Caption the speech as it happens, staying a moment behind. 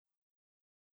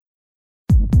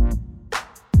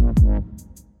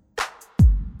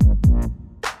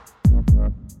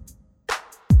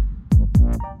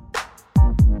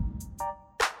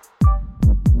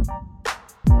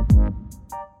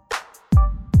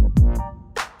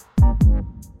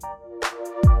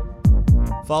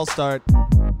False start.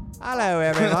 Hello,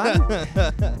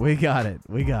 everyone. We got it.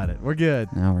 We're good.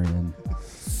 Now we're in.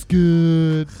 It's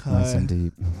good. Nice and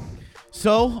deep.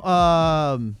 So,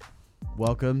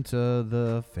 welcome to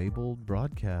the Fabled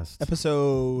Broadcast.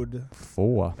 Episode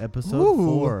 4. Episode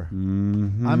 4.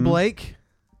 Mm-hmm. I'm Blake.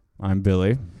 I'm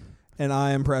Billy. and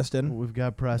I am Preston. We've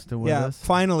got Preston with us.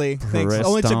 Finally. Thanks.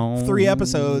 Only took 3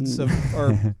 episodes of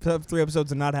 3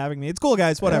 episodes of not having me. It's cool,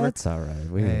 guys. Whatever. That's all right.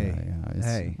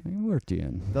 Hey. We worked you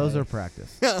in. Those are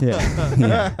practice.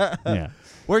 Yeah.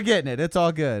 We're getting it. It's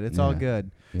all good. It's all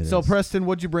good. So, Preston,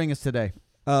 what'd you bring us today?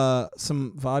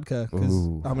 Some vodka because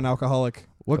I'm an alcoholic.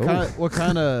 What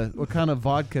kind of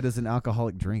vodka does an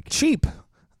alcoholic drink? Cheap.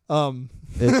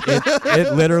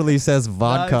 It literally says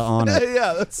vodka on it.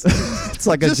 Yeah, that's It's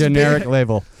like a generic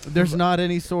label. There's not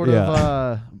any sort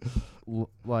of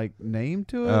like name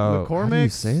to it. McCormick's? How do you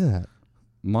say that?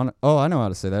 I know how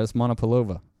to say that. It's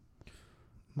Monopolova.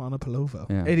 Monopolova.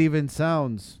 Yeah. It even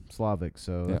sounds Slavic,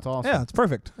 so that's awesome. Yeah, it's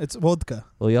perfect. It's vodka.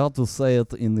 Well, you have to say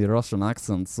it in the Russian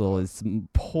accent, so it's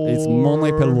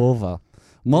Monopolova.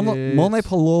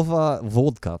 Monopolova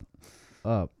vodka.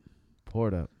 Pour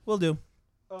it up. We'll do.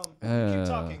 Keep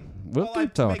talking. We'll While I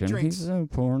keep talking. make drinks. He's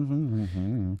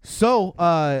pouring. So,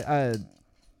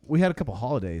 we had a couple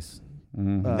holidays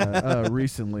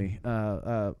recently.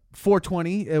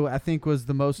 420, I think, was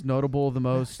the most notable,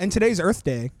 And today's Earth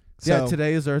Day. So,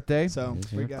 today is Earth Day. So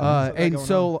we got and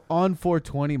so on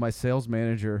 420, my sales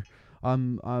manager,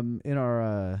 I'm in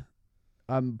our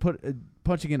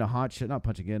punching in a hot shot. Not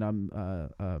punching in.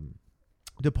 I'm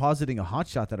depositing a hot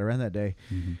shot that I ran that day,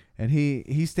 and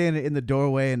he's standing in the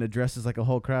doorway and addresses like a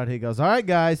whole crowd. He goes, "All right,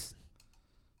 guys,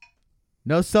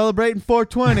 no celebrating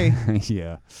 420."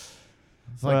 Yeah.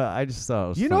 It's like, I just thought it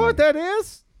was you funny. know what that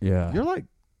is? Yeah. You're like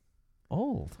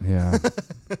old. Yeah.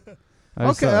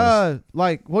 Okay.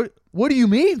 Like what do you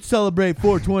mean celebrate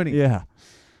 420? Yeah.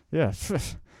 Yeah.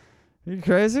 You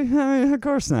crazy? I mean, of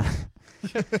course not.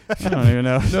 I don't even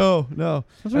know. No.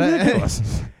 That's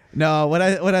ridiculous. No, what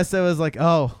I said was like,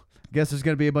 oh, guess there's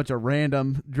gonna be a bunch of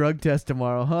random drug tests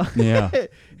tomorrow, huh? Yeah.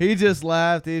 He just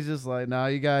laughed. He's just like, no,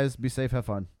 you guys be safe, have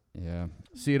fun. Yeah.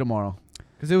 See you tomorrow.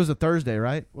 Because it was a Thursday,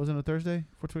 right? Wasn't it a Thursday?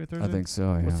 420 Thursday? I think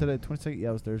so. Yeah. What's today? 22nd? Yeah,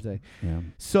 it was Thursday. Yeah.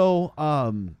 So,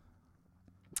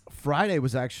 Friday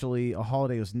was actually a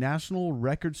holiday. It was National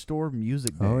Record Store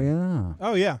Music Day. Oh yeah.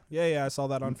 Oh yeah. Yeah. I saw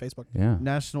that on Facebook. Yeah.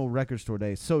 National Record Store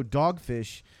Day. So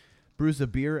Dogfish brews a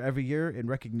beer every year in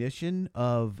recognition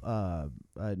of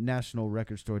National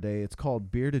Record Store Day. It's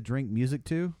called Beer to Drink Music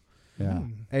To. Yeah.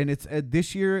 And it's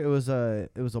this year it was a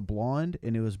blonde,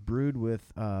 and it was brewed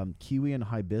with kiwi and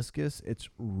hibiscus. It's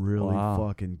really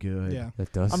fucking good. Yeah.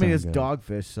 It does. I mean, it's good.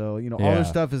 Dogfish, so all their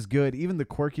stuff is good. Even the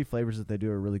quirky flavors that they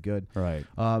do are really good. Right.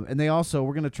 And they also,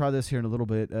 we're gonna try this here in a little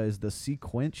bit, is the Sea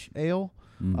Quench Ale.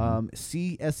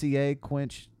 CSEA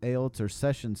Quench Ale. It's their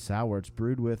session sour. It's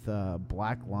brewed with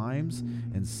black limes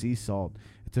and sea salt.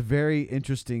 It's a very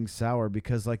interesting sour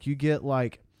because like you get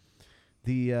like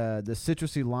the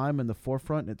citrusy lime in the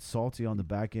forefront and it's salty on the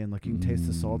back end. Like you can taste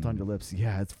the salt on your lips.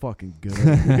 Yeah, it's fucking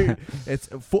good. It's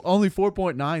only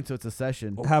 4.9, so it's a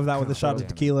session. Have that with a shot of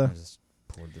tequila.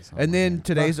 And then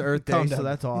today's Earth Day, Calm so down.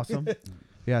 that's awesome.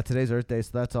 Yeah, today's Earth Day,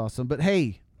 so that's awesome. But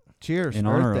hey, cheers. In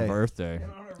honor Earth of Day. Earth Day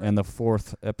and the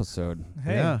 4th episode.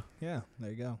 Hey. Yeah. Yeah.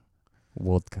 There you go.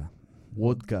 Vodka.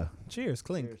 Vodka. Cheers.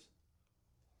 Clean.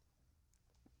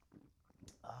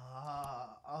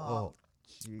 Oh,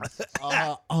 jeez.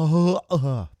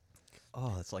 Oh,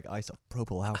 it's like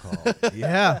isopropyl alcohol.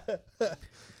 Yeah.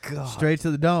 God. Straight to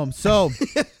the dome. So,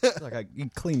 It's like you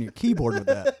can clean your keyboard with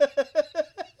that.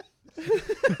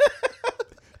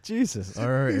 Jesus.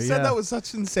 You said that with such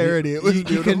sincerity. It was you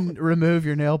beautiful. can remove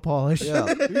your nail polish. Yeah,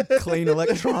 you can clean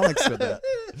electronics with that.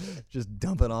 Just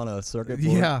dump it on a circuit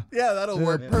board. Yeah. Yeah, that'll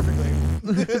work perfectly.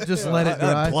 Just let it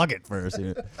dry. Plug it first.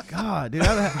 God, dude,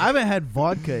 I haven't had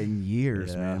vodka in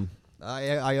years, Yeah. man.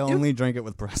 I only drink it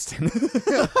with Preston.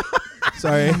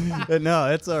 Sorry.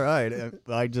 No, it's all right.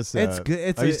 I just It's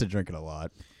good. I used to drink it a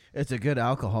lot. It's a good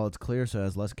alcohol. It's clear, so it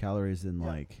has less calories than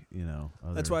other.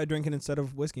 That's why I drink it instead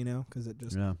of whiskey now, because it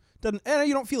just Yeah. doesn't. And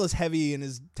you don't feel as heavy and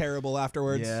as terrible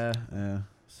afterwards. Yeah.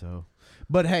 So,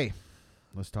 but hey,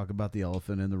 let's talk about the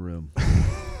elephant in the room.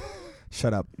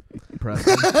 Shut up.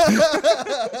 Preston.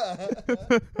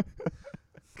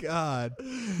 God.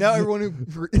 Now everyone who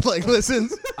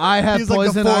listens, I have he's like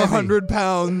poison the ivy.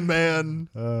 400-pound man.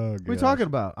 Oh, What are you talking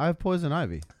about? I have poison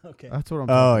ivy. Okay. That's what I'm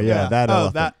Oh, talking yeah. That Oh,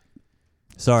 elephant. that.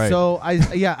 Sorry. So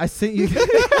I sent you.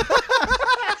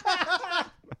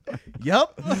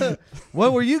 Yup.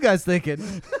 What were you guys thinking?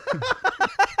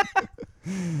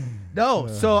 No,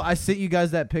 so I sent you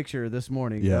guys that picture this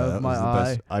morning of my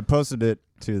eye. I posted it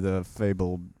to the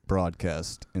Fabled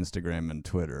Broadcast Instagram and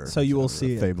Twitter. So you will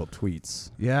see Fabled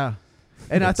tweets. Yeah.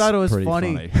 And I thought it was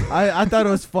funny. I thought it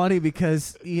was funny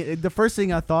because the first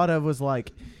thing I thought of was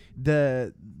like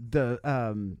the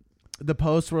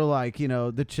posts were like, you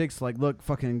know, the chicks like look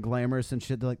fucking glamorous and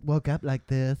shit. They're like, woke up like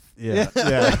this. Yeah.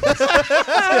 Yeah.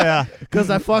 Yeah. Because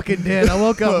I fucking did. I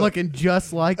woke up looking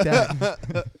just like that.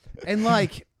 And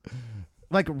like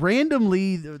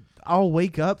randomly, I'll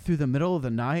wake up through the middle of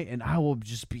the night and I will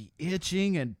just be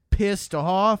itching and pissed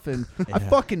off, and I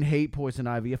fucking hate poison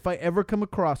ivy. If I ever come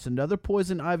across another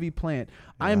poison ivy plant,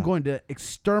 I am going to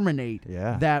exterminate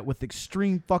that with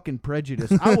extreme fucking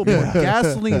prejudice. I will put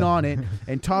gasoline on it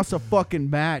and toss a fucking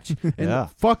match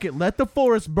and fuck it, let the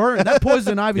forest burn. That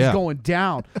poison ivy's going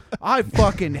down. I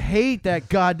fucking hate that.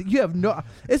 God, you have no.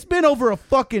 It's been over a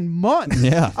fucking month.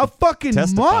 Yeah, a fucking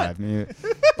month.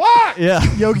 Fuck.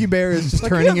 Yeah, Yogi Bear is just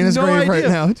turning in his grave right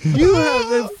now. You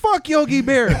have fuck Yogi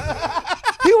Bear.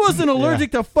 He wasn't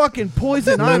allergic to fucking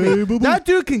poison ivy. That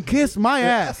dude can kiss my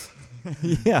ass.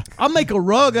 Yeah. I'll make a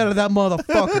rug out of that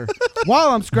motherfucker while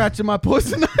I'm scratching my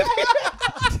poison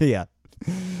ivy. Yeah.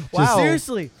 Wow.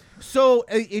 Seriously. So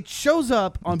it shows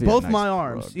up on both my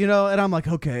arms, you know, and I'm like,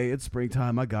 okay, it's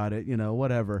springtime. I got it, you know,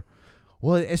 whatever.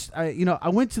 Well, I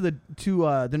went to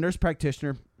the nurse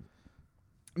practitioner.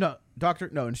 No, doctor.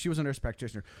 No, and she was a nurse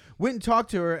practitioner. Went and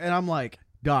talked to her, and I'm like,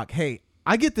 Doc, hey,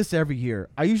 I get this every year.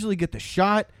 I usually get the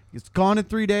shot. It's gone in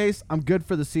 3 days. I'm good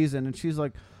for the season. And she's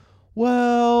like,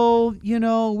 well, you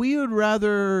know, we would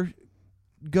rather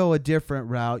go a different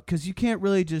route because you can't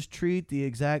really just treat the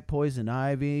exact poison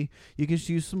ivy. You can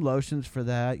use some lotions for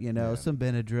that, you know, some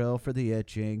Benadryl for the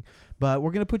itching. But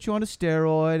we're going to put you on a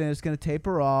steroid and it's going to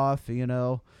taper off, you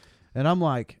know. And I'm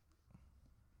like,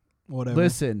 whatever.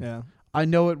 Listen, I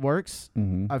know it works.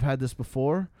 Mm-hmm. I've had this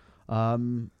before.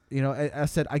 You know, I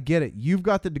said, I get it. You've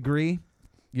got the degree.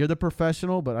 You're the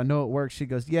professional, but I know it works. She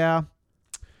goes, yeah,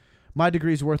 my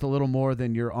degree's worth a little more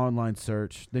than your online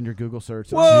search, than your Google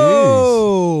search.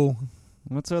 Whoa. Jeez.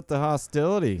 What's with the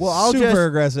hostility? Well, Super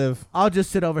aggressive. I'll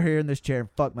just sit over here in this chair and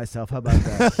fuck myself. How about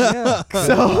that?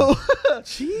 So,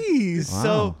 jeez. Wow.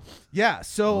 So, yeah.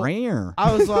 So rare.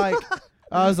 I was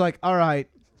like, all right,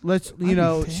 let's, you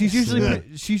know, she's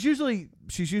usually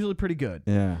pretty good.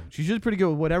 Yeah. She's usually pretty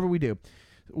good with whatever we do.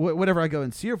 Whatever I go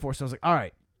and see her for. So I was like, all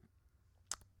right,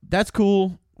 that's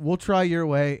cool. We'll try your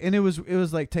way. And it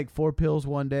was like take 4 pills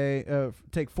one day,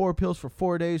 take 4 pills for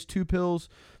 4 days, 2 pills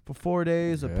for 4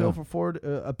 days, a pill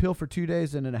for 2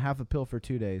 days, and then a half a pill for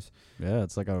 2 days. Yeah,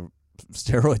 it's like a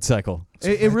steroid cycle.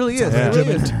 It really is. Yeah. It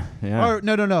really is. Yeah. Or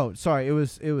no. Sorry, it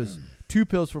was 2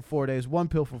 pills for 4 days, 1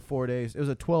 pill for 4 days. It was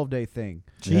a 12-day thing.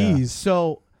 Jeez. Yeah.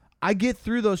 So I get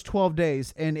through those 12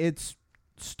 days, and it's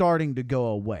starting to go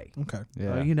away. Okay.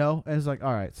 Yeah. You know, and it's like,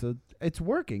 all right, so it's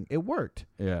working. It worked.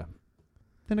 Yeah.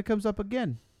 Then it comes up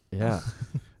again. Yeah.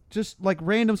 Just like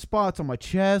random spots on my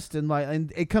chest,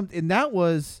 and it comes, and that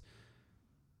was,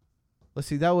 let's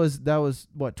see, that was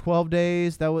what, 12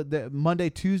 days. That was Monday,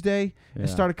 Tuesday. Yeah. It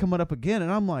started coming up again,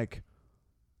 and I'm like,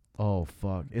 oh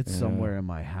fuck, it's somewhere in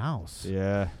my house.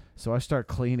 Yeah. So I start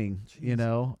cleaning, you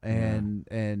know, and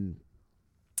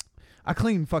I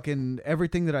clean fucking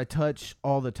everything that I touch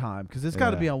all the time because it's got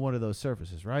to be on one of those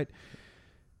surfaces, right?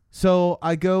 So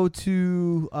I go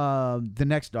to the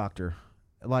next doctor,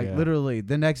 literally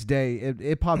the next day.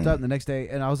 It popped up the next day,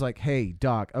 and I was like, hey,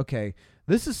 doc, okay,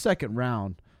 this is second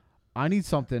round. I need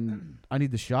something. I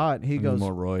need the shot. And he goes,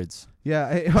 more roids. Yeah.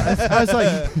 I was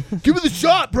like, give me the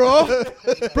shot, bro.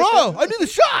 Bro, I need the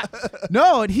shot.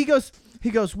 No, and he goes,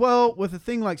 well, with a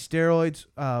thing like steroids,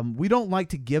 we don't like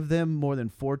to give them more than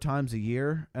 4 times a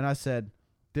year. And I said,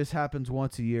 this happens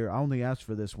once a year. I only asked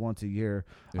for this once a year.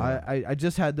 Yeah. I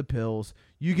just had the pills.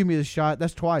 You give me the shot.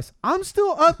 That's twice. I'm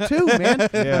still up too, man.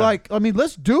 Yeah. Like, I mean,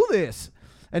 let's do this.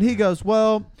 And he goes,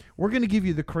 well, we're going to give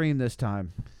you the cream this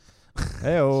time.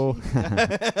 Hey-oh.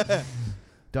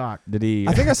 Doc. Did he?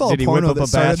 I think I saw a porno that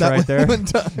started that right there.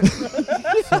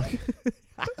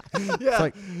 It's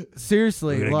like,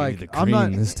 seriously, like, I'm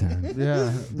not this time.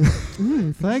 Yeah.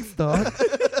 Thanks, Doc.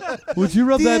 Would you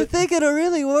rub that? Do you think it'll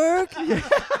really work?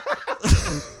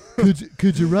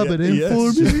 Could you rub it in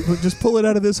for me? Just pull it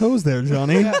out of this hose there,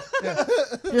 Johnny.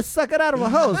 Just suck it out of a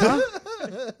hose, huh?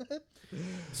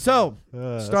 So,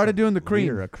 started doing the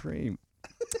cream. A cream.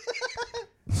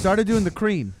 Started doing the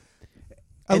cream.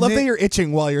 I love that you're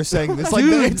itching while you're saying this. Like,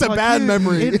 dude, it's a bad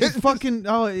memory. It's fucking.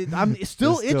 I'm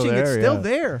still itching. There, it's still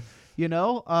there. You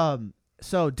know.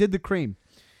 So did the cream,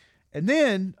 and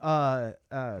then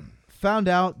found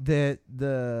out that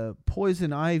the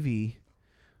poison ivy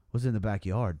was in the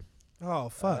backyard. Oh,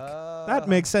 fuck. That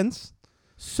makes sense.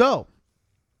 So,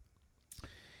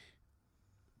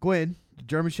 Gwen, the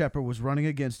German Shepherd, was running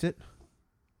against it.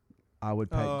 I would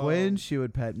pet Gwen. She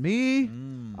would pet me.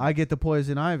 I get the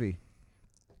poison ivy.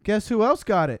 Guess who else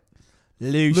got it?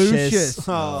 Lucius.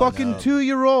 Fucking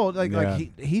 2-year-old.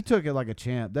 Like he took it like a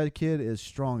champ. That kid is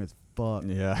strong as fuck.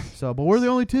 Yeah. So, but we're the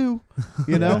only two,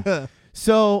 you know?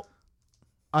 So,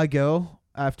 I go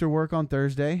after work on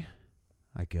Thursday.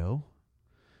 I go,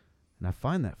 and I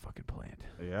find that fucking plant.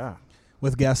 Yeah.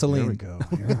 With gasoline. Here we go.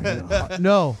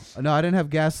 No, I didn't have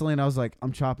gasoline. I was like,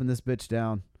 I'm chopping this bitch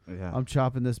down. Yeah. I'm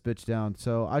chopping this bitch down.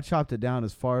 So I chopped it down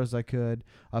as far as I could.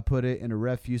 I put it in a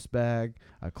refuse bag.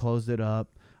 I closed it up.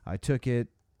 I took it,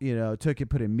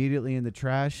 put it immediately in the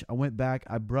trash. I went back.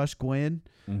 I brushed Gwen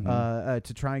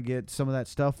to try and get some of that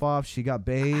stuff off. She got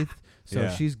bathed, so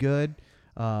she's good.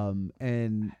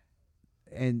 And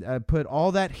I put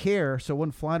all that hair, so it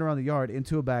wasn't flying around the yard,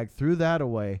 into a bag, threw that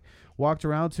away, walked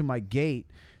around to my gate,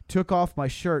 took off my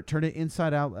shirt, turned it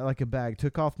inside out like a bag,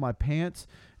 took off my pants,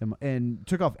 and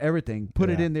took off everything, put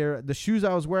it in there. The shoes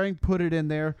I was wearing, put it in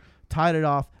there, tied it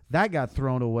off. That got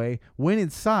thrown away. Went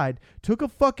inside, took a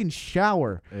fucking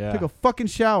shower. Took a fucking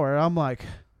shower. And I'm like,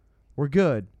 we're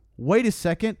good. Wait a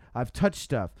second. I've touched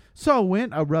stuff. So I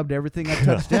went. I rubbed everything I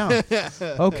touched down.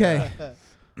 Okay.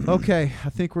 I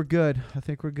think we're good.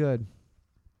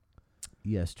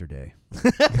 Yesterday.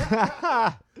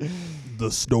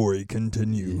 The story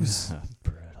continues.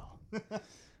 Brutal.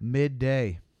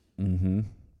 Midday. Mm-hmm.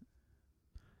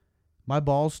 My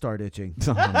balls start itching.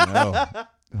 Oh, no.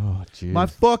 Oh, jeez. My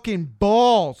fucking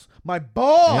balls. My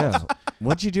balls. Yeah.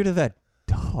 What'd you do to that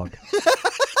dog?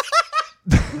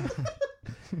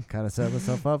 Kind of set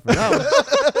myself up for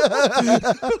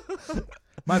that one.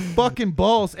 My fucking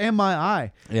balls and my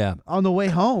eye. Yeah. On the way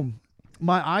home,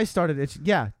 my eye started itching.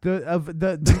 Yeah. Couldn't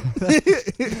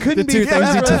The be two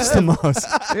things you touch the most.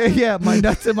 Yeah, my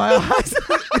nuts and my eyes.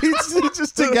 It's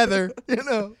just together,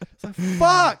 It's like,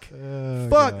 fuck. Oh,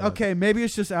 Fuck. God. Okay, maybe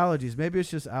it's just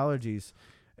allergies.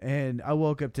 And I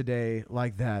woke up today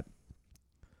like that.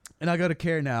 And I go to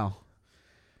Care Now.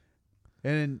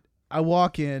 And I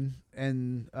walk in,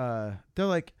 and they're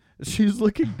like, she's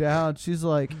looking down. She's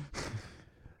like,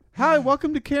 hi,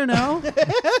 welcome to Care Now.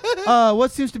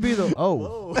 What seems to be the...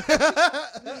 Oh.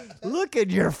 Look at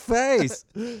your face.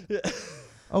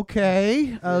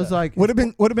 Okay. I was like... Would have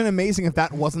been amazing if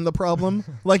that wasn't the problem.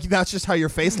 Like, that's just how your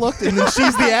face looked, and then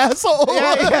she's the asshole.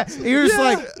 Yeah. You're just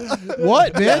like,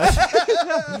 what,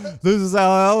 bitch? This is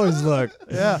how I always look.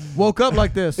 Yeah. Woke up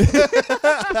like this.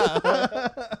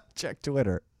 Check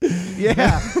Twitter.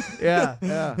 Yeah.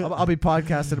 I'll be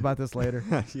podcasting about this later.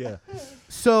 Yeah.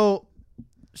 So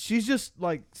she's just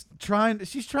like trying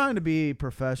to be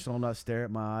professional, not stare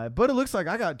at my eye. But it looks like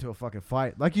I got into a fucking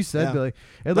fight. Like you said, Yeah. Billy.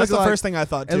 That's the first thing I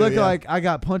thought, too. It looked like I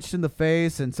got punched in the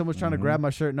face and someone's trying to grab my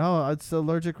shirt. No, it's an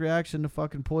allergic reaction to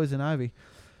fucking poison ivy.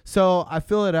 So I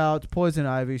fill it out, poison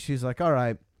ivy. She's like, all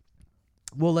right,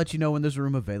 we'll let you know when there's a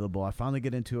room available. I finally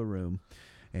get into a room,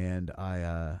 and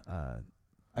I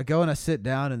go and I sit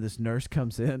down, and this nurse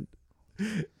comes in.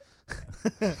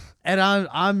 And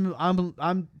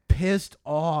I'm pissed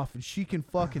off, and she can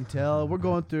fucking tell. We're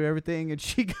going through everything, and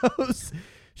she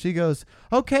goes,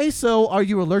 okay, so are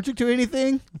you allergic to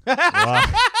anything? Wow.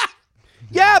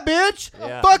 Yeah, bitch.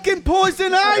 Yeah. Fucking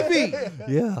poison ivy.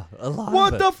 Yeah. A lot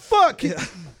What of the fuck?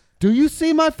 Do you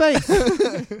see my face?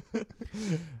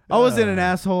 I wasn't an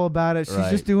asshole about it. She's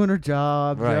Right. just doing her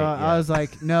job. Right, I was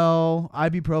like, no,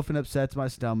 ibuprofen upsets my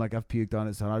stomach. I've puked on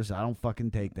it, so I don't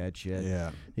fucking take that shit.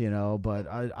 Yeah. But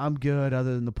I'm good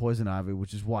other than the poison ivy,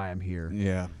 which is why I'm here.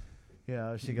 Yeah.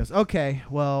 Yeah. She goes, okay,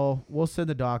 well, we'll send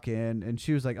the doc in. And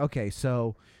she was like, okay,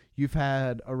 so you've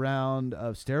had a round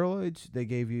of steroids. They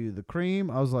gave you the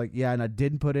cream. I was like, yeah, and I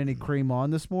didn't put any cream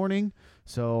on this morning,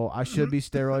 so I should be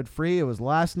steroid free. It was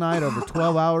last night, over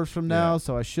 12 hours from now,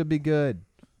 so I should be good.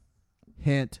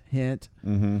 Hint.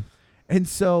 Mm-hmm. And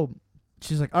so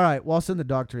she's like, all right, well, I'll send the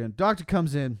doctor in. Doctor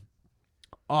comes in.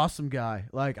 Awesome guy.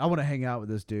 Like, I want to hang out with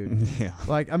this dude. Yeah.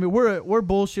 Like, I mean, we're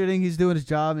bullshitting. He's doing his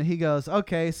job, and he goes,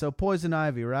 okay, so poison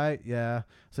ivy, right? Yeah.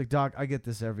 It's like, doc, I get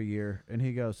this every year. And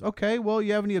he goes, okay, well,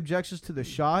 you have any objections to the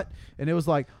shot? And it was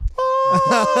like,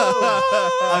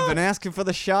 oh! I've been asking for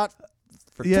the shot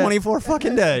for 24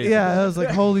 fucking days. Yeah, I was like,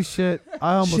 holy shit.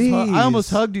 I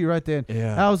almost hugged you right then.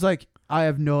 Yeah. I was like, I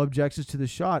have no objections to the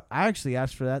shot. I actually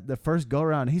asked for that the first go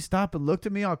around. He stopped and looked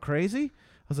at me all crazy.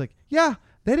 I was like, yeah,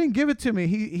 they didn't give it to me.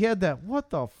 He had that, what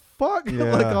the fuck?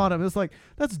 Look on him. It's like,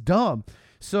 that's dumb.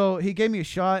 So he gave me a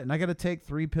shot, and I got to take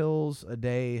 3 pills a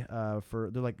day they're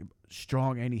like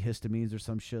strong antihistamines or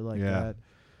some shit like that.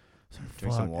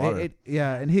 Drink some water.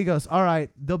 And he goes, all right,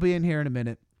 they'll be in here in a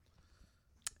minute.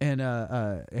 And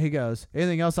he goes,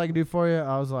 anything else I can do for you?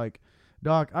 I was like,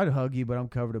 Doc, I'd hug you, but I'm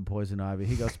covered in poison ivy.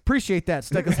 He goes, appreciate that.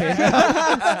 Stuck his hand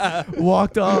out.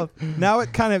 Walked off. Now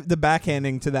it kind of the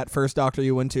backhanding to that first doctor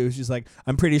you went to. She's like,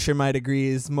 I'm pretty sure my degree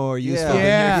is more useful.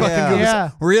 Yeah.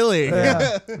 Really?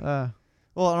 Yeah.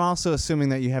 Well, and also assuming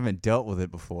that you haven't dealt with it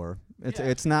before.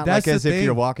 It's not That's like as the if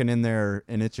you're thing. walking in there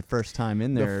and it's your first time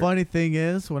in there. The funny thing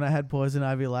is, when I had poison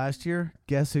ivy last year,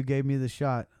 guess who gave me the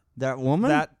shot? That woman?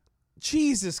 That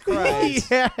Jesus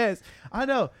Christ. Yes. I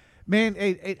know. Man,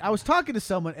 I was talking to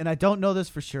someone, and I don't know this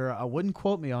for sure. I wouldn't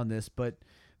quote me on this, but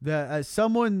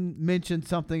someone mentioned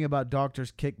something about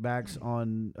doctors' kickbacks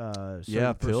on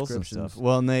certain pills and prescriptions. stuff.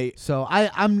 Well, and they So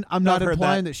I'm not heard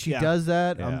implying that. that she Yeah. does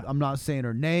that. Yeah. I'm not saying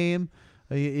her name,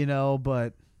 but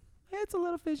it's a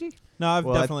little fishy. No, I've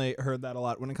Well, definitely heard that a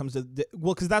lot when it comes to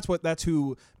because that's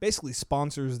who basically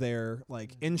sponsors their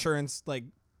like insurance like.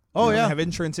 Oh, They yeah. have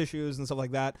insurance issues and stuff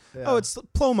like that. Yeah. Oh, it's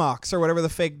Plomox or whatever the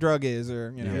fake drug is,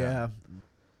 or Yeah.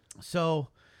 So,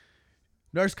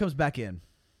 nurse comes back in,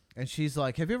 and she's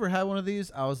like, "Have you ever had one of these?"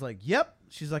 I was like, "Yep."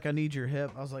 She's like, "I need your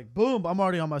hip." I was like, "Boom!" I'm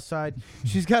already on my side.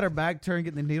 She's got her back turned,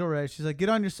 getting the needle ready. She's like, "Get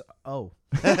on your." Oh.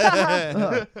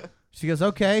 She goes,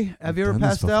 "Okay. Have you ever done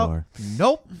this passed out?" before.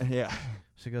 Nope. Yeah.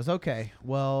 She goes, "Okay.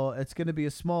 Well, it's gonna be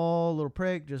a small little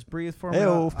prick. Just breathe for me."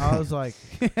 Ew. I was like,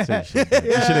 So you should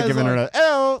have given her a.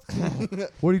 Oh,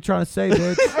 "What are you trying to say,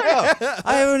 bitch?"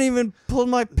 I haven't even pulled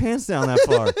my pants down that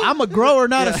far. I'm a grower,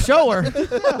 not a shower.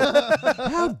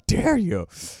 How dare you?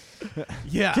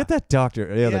 Yeah. Get that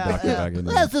doctor. The other doctor back in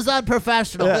there. This is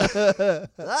unprofessional.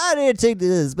 I didn't take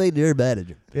this. Speak to your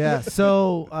manager. Yeah.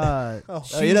 So, Oh,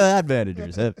 you know that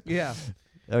managers. yeah.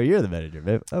 Oh, you're the manager,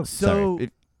 babe. Oh, So sorry.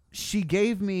 she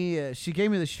gave me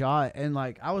the shot, and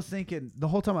like I was thinking the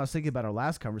whole time I was thinking about our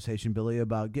last conversation, Billy,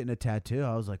 about getting a tattoo.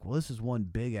 I was like, well, this is one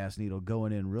big ass needle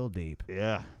going in real deep.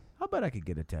 Yeah. I bet I could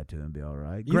get a tattoo and be all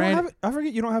right. You don't have, I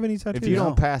forget you don't have any tattoos. If you No.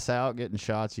 don't pass out getting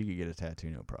shots, you could get a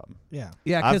tattoo, no problem. Yeah.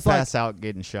 Yeah, I've because like, passed out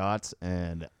getting shots,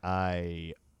 and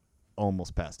I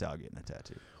almost passed out getting a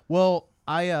tattoo. well,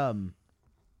 I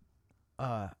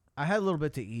had a little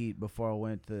bit to eat before I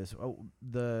went to this. Oh,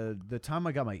 the time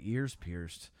I got my ears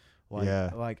pierced. Like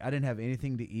I didn't have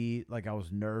anything to eat. Like I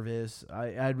was nervous. I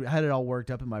had it all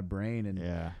worked up in my brain,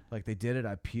 and like they did it.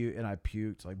 I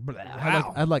puked. Like blah. I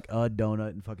had like a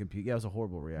donut and fucking puke. Yeah, it was a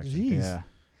horrible reaction. Jeez.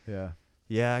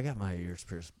 Yeah. I got my ears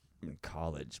pierced in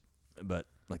college, but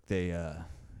like they, it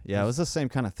was the same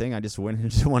kind of thing. I just went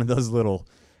into one of those little,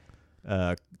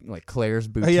 like Claire's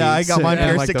boutiques. Yeah, I got mine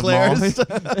and, pierced like, at the mall.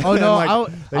 Claire's. Oh no,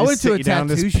 They I just went to sit a you down in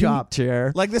tattoo this pink shop.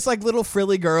 chair. Like this like little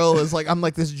frilly girl is like I'm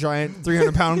like this giant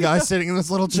 300-pound guy sitting in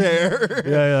this little chair.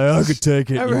 Yeah, I could take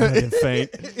it. You fucking faint.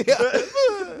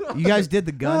 You guys did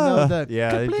the gun though.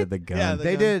 They did the gun. Yeah,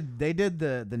 They did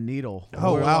the needle.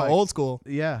 Oh Where, wow, like- old school.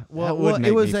 Yeah. That Well, would it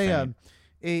make was me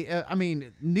I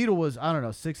mean, needle was I don't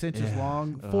know 6 inches Yeah.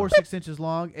 long, Ugh. 6 inches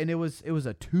long, and it was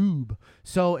a tube,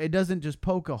 so it doesn't just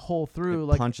poke a hole through. It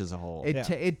like punches a hole.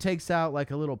 it takes out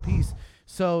like a little piece.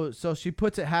 So she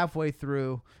puts it halfway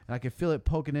through, and I can feel it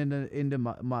poking into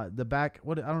my the back.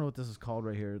 I don't know what this is called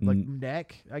right here, like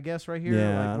neck, I guess right here,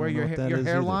 Yeah, I like where don't know your what that your is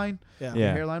hairline, Yeah.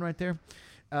 your hairline right there.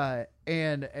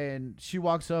 And she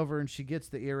walks over and she gets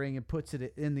the earring and puts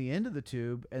it in the end of the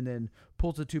tube, and then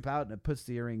pulls the tube out and it puts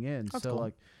the earring in. That's so cool.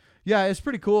 like, yeah, it's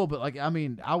pretty cool. But like, I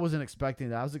mean, I wasn't expecting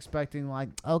that. I was expecting like,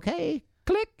 okay,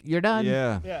 click, you're done.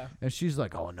 Yeah. Yeah. And she's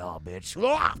like, oh no, bitch.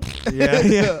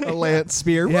 A lance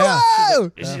spear. Yeah.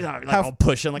 Whoa! She's like Half- all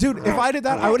pushing. Like, Dude, if I did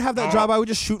that, I would have that job. I would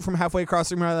just shoot from halfway across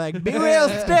the room. I'm like, be real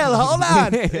still. Hold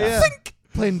on. Yeah. Think.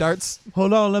 Playing darts.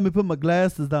 Hold on, let me put my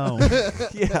glasses down.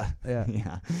 yeah. Yeah.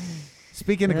 Yeah.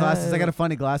 Speaking of glasses, I got a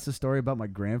funny glasses story about my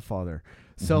grandfather.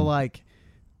 So like,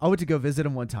 I went to go visit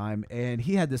him one time, and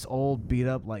he had this old beat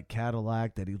up like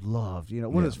Cadillac that he loved. You know,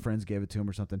 one of his friends gave it to him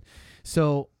or something.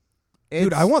 So,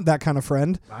 Dude, I want that kind of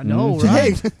friend. I know, Mhm.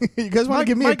 right? Hey, you guys want to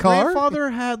give me a car? My grandfather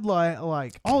had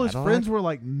like all his Cadillac? friends were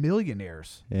like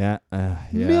millionaires. Yeah.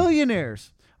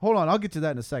 Millionaires. Hold on, I'll get to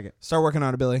that in a second. Start working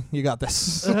on it, Billy. You got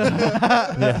this.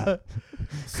 Yeah.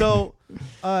 So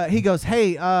he goes,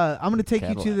 "Hey, I'm going to take you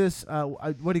to Cadillac. this.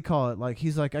 What do you call it? Like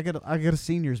he's like, I got a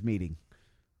seniors meeting.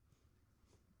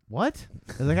 What?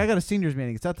 He's like, I got a seniors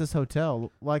meeting. It's at this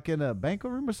hotel, like in a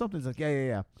banquet room or something. He's like,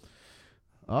 yeah.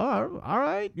 All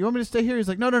right. You want me to stay here? He's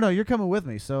like, no. You're coming with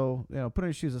me. So put on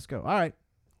your shoes. Let's go. All right.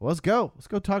 Well, let's go. Let's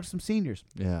go talk to some seniors.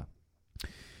 Yeah.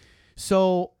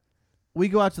 So we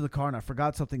go out to the car, and I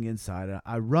forgot something inside.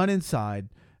 I run inside,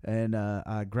 and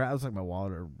I grab. It was like my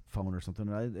wallet or phone or something.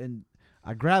 And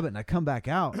I grab it, and I come back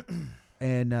out,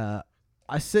 and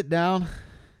I sit down.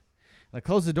 I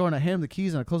close the door and I hand him the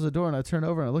keys and I close the door and I turn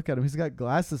over and I look at him. He's got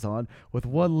glasses on with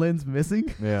one lens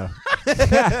missing. Yeah.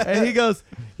 And he goes,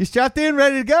 "You strapped in,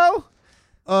 ready to go?"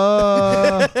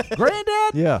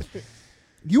 Granddad? Yeah.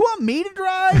 You want me to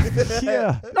drive?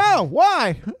 Yeah. No,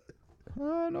 why?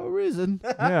 No reason.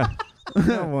 Yeah.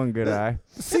 Not one good eye.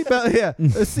 Seatbelt, yeah.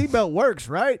 The seatbelt works,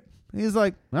 right? He's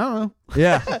like, I don't know.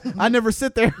 Yeah. I never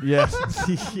sit there. Yes.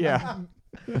 Yeah.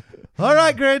 All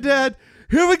right, Granddad,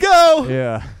 here we go.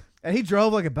 Yeah. And he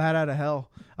drove like a bat out of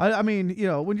hell. I mean, you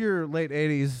know, when you're late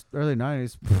 80s, early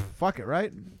 90s, fuck it,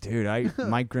 right? Dude,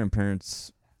 my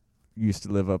grandparents used to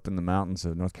live up in the mountains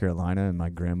of North Carolina, and my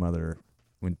grandmother,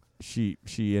 when she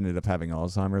ended up having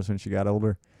Alzheimer's when she got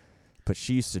older, but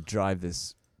she used to drive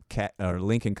this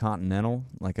Lincoln Continental,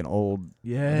 like an old, I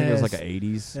think it was like an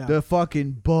 80s. Yeah. The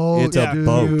fucking boat. It's a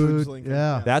boat. Dude.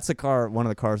 Yeah. That's one of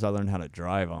the cars I learned how to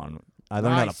drive on. I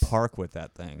learned how to park with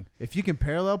that thing. If you can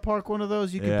parallel park one of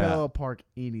those, you can parallel park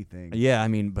anything. Yeah, I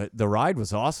mean, but the ride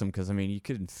was awesome because, I mean, you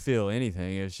couldn't feel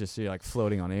anything. It was just like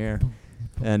floating on air.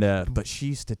 And but she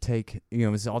used to take, you know,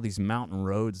 it was all these mountain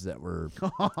roads that were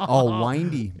all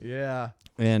windy. Yeah.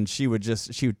 And she would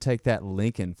take that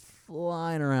Lincoln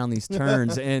flying around these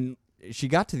turns. And she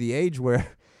got to the age where,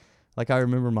 like, I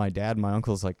remember my dad and my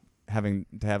uncles, like, having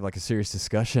to have, like, a serious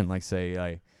discussion, like,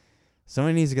 say,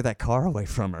 somebody needs to get that car away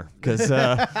from her because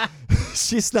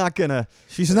she's not gonna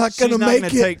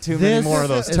take too many more of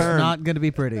those turns. It's not gonna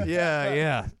be pretty. Yeah,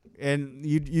 yeah. And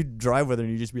you'd drive with her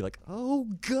and you'd just be like, oh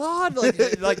God,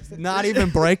 like not even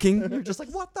braking. You're just like,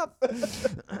 what the?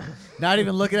 Not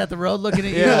even looking at the road, looking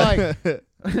at you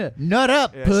like, nut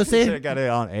up, pussy. She got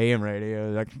it on AM radio.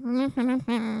 Like,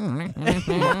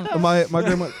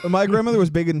 my grandmother was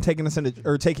big in taking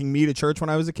me to church when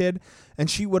I was a kid, and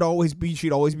she'd always be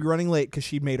running late because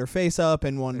she'd made her face up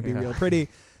and wanted to be real pretty.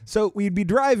 So we'd be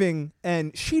driving,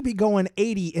 and she'd be going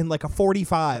 80 in like a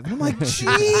 45. And I'm like,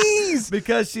 jeez.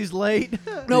 Because she's late.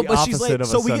 No, the but she's late. opposite of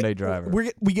So a Sunday driver.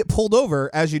 we get pulled over,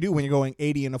 as you do when you're going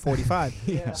 80 in a 45.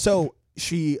 Yeah. So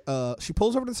she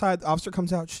pulls over to the side. The officer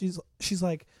comes out. She's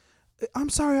like, "I'm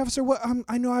sorry, officer. What?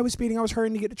 I know I was speeding. I was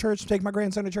hurrying to get to church to take my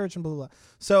grandson to church and blah, blah, blah."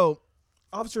 So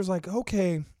officer's like,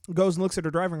 "Okay." Goes and looks at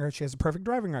her driving record. She has a perfect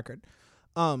driving record.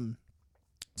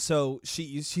 So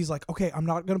she's like, "Okay, I'm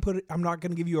not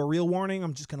gonna give you a real warning.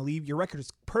 I'm just gonna leave. Your record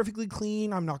is perfectly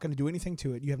clean. I'm not gonna do anything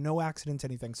to it. You have no accidents,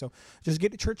 anything. So just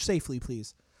get to church safely,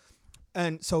 please."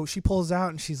 And so she pulls out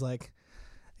and she's like,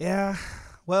 "Yeah,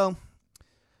 well,"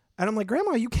 and I'm like,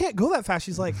 "Grandma, you can't go that fast."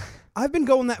 She's like, "I've been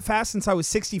going that fast since I was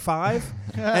 65,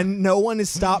 and no one has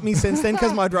stopped me since then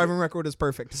because my driving record is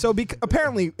perfect." So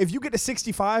apparently, if you get to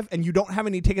 65 and you don't have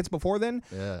any tickets before then,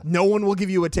 no one will give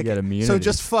you a ticket. So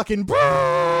just fucking.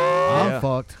 I'm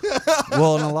fucked.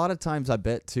 Well, and a lot of times I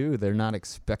bet too they're not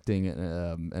expecting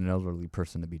an elderly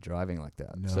person to be driving like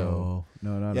that. No,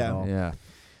 not at all. Yeah.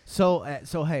 So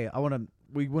hey,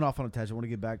 we went off on a tangent. I want to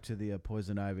get back to the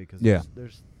poison ivy because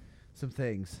there's some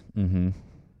things. Mm-hmm.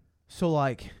 So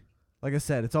like I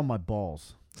said, it's on my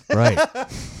balls. Right.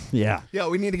 Yeah. Yeah,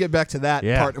 we need to get back to that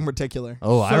part in particular.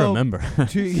 Oh, I remember.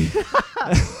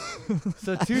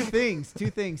 So two things.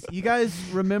 You guys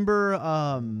remember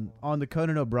on the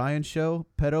Conan O'Brien show,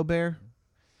 Pedo Bear?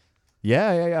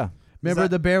 Yeah. Remember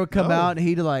the bear would come out and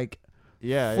he'd like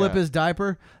flip his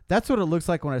diaper? That's what it looks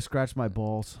like when I scratch my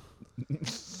balls.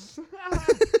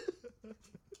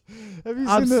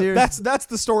 I'm serious. That's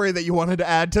the story that you wanted to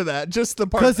add to that. Just the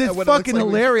part because it's fucking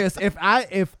hilarious. If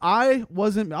I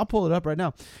wasn't, I'll pull it up right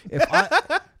now.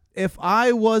 If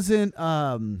I wasn't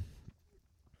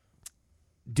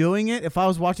doing it, if I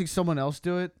was watching someone else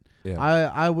do it,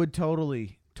 I would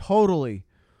totally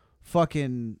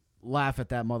fucking laugh at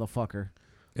that motherfucker.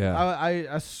 Yeah,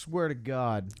 I swear to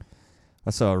God. I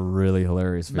saw a really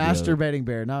hilarious video. Masturbating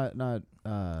bear, not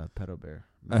pedo bear.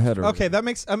 Okay, that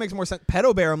makes more sense.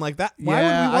 Pedo bear, I'm like that. Why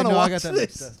would we want to watch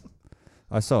this?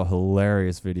 I saw a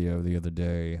hilarious video the other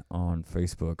day on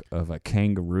Facebook of a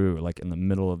kangaroo like in the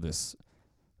middle of this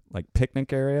like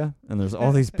picnic area, and there's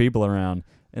all these people around,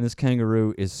 and this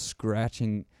kangaroo is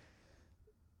scratching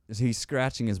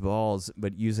his balls,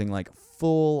 but using like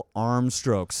full arm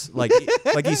strokes, like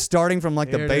he's starting from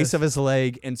like the base of his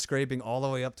leg and scraping all the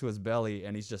way up to his belly,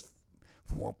 and he's just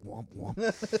womp, womp,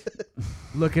 womp.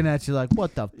 Looking at you like,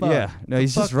 what the fuck? Yeah, no,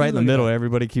 he's just right in the middle.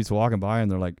 Everybody keeps walking by,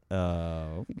 and they're like,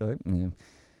 okay.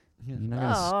 You're not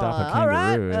gonna stop a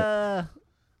kangaroo. All right.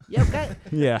 You okay?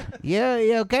 Yeah. Yeah,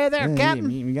 you okay there,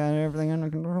 Captain? You got everything under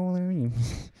control there.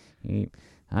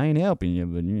 I ain't helping you,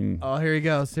 but oh, here he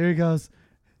goes.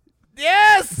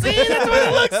 Yes, see, that's what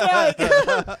it looks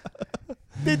like.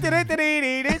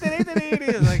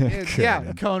 Like,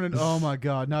 yeah, Conan. Oh my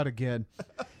God, not again.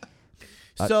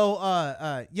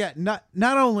 So, yeah, not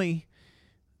only.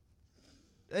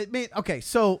 I mean, okay,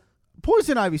 so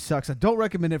poison ivy sucks. I don't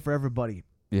recommend it for everybody.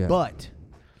 Yeah. But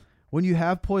when you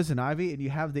have poison ivy and you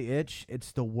have the itch,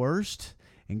 it's the worst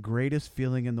and greatest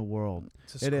feeling in the world.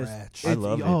 It's a It is. scratch. I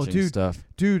love itching stuff.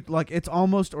 Dude, like it's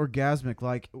almost orgasmic.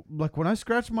 Like when I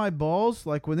scratch my balls,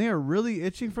 like when they are really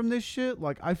itching from this shit,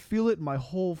 like I feel it in my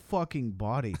whole fucking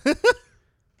body.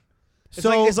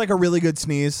 It's like a really good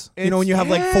sneeze. You know, when you have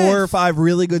like 4 or 5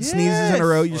 really good sneezes in a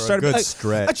row, you start good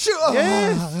stretch.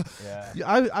 Yes.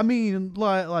 I mean,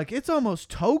 like it's almost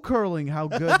toe curling how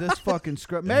good this fucking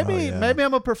scratch. Maybe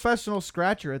I'm a professional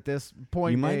scratcher at this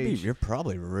point. You might age. be. You're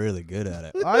probably really good at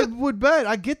it. I would bet.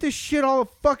 I get this shit all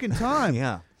the fucking time.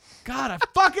 Yeah. God, I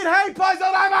fucking hate poison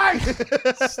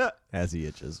ivy. As he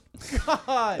itches.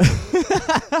 God.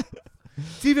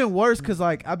 It's even worse because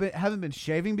like haven't been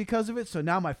shaving because of it, so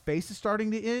now my face is starting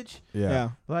to itch. Yeah.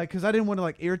 Like because I didn't want to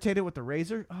like irritate it with the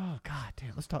razor. Oh God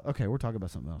damn. Let's talk. Okay, we're talking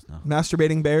about something else now.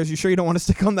 Masturbating bears. You sure you don't want to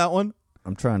stick on that one?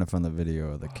 I'm trying to find the video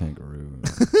of the kangaroo.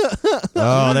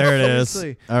 Oh, there it is.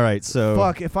 Seriously. All right, so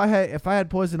Fuck, if I had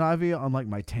poison ivy on like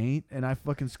my taint and I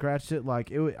fucking scratched it,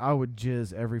 like I would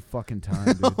jizz every fucking time,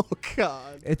 dude. Oh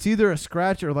God. It's either a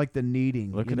scratch or like the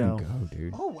kneading. look you at know? him go,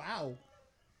 dude. Oh wow.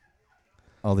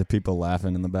 All the people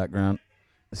laughing in the background.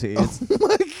 See, it's, Oh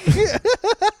my God.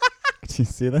 did you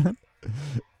see that?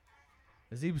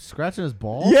 Is he scratching his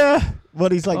balls? Yeah,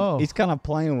 but he's like Oh. he's kind of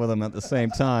playing with them at the same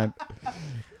time.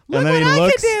 Look and then what he I can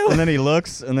looks, do. and then he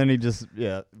looks, and then he just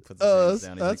puts his hands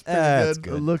down. He's that's like, pretty that's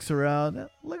good." good. Looks around.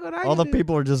 Look what I All the can do.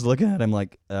 people are just looking at him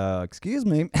like, "Excuse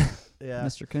me, Yeah.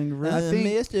 Mr. Kangaroo." I think-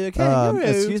 Mr. Kangaroo.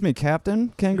 Excuse me, Captain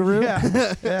Kangaroo.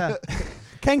 Yeah. Yeah.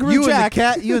 Kangaroo You Jack.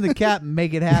 and the cat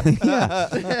make it happen.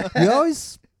 You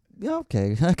always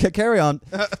okay. Carry on.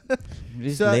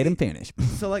 Just So- let him finish.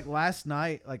 So like last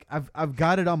night, like I've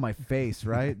got it on my face,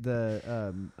 right?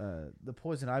 The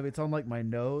poison ivy. It's on like my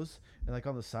nose and like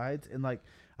on the sides. And like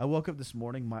I woke up this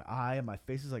morning, my eye and my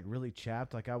face is like really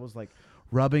chapped. Like I was like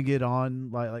rubbing it on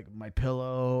like my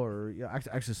pillow, or I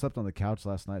actually slept on the couch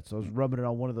last night, so I was rubbing it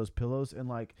on one of those pillows and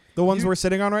like The ones we're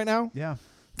sitting on right now? yeah,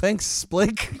 Thanks,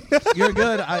 Blake. you're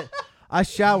good. I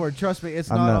showered. Trust me,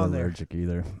 it's I'm not not on there. allergic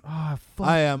either. Oh, fuck.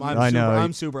 I am. I know.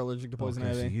 I'm super allergic to poison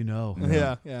Okay, so ivy. you know.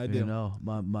 Yeah, I do. You know,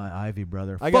 my ivy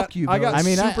brother. I Fuck got- you, I brother. got- I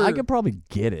mean, super- I could probably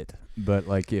get it, but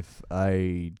like if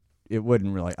it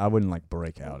wouldn't really, I wouldn't like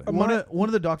break out. One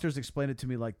of the doctors explained it to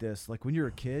me like this: like when you're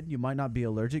a kid, you might not be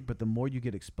allergic, but the more you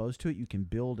get exposed to it, you can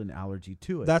build an allergy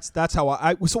to it. That's how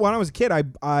I. So when I was a kid,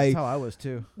 That's how I was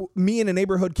too. me and a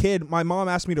neighborhood kid, my mom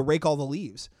asked me to rake all the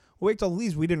leaves. We raked all the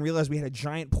leaves. We didn't realize we had a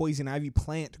giant poison ivy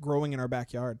plant growing in our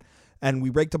backyard. And we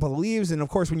raked up all the leaves. And of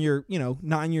course, when you're,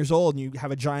 9 years old and you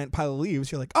have a giant pile of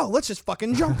leaves, you're like, oh, let's just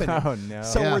fucking jump in it. Oh no!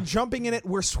 So Yeah. we're jumping in it.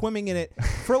 We're swimming in it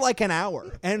for like an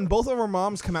hour. And both of our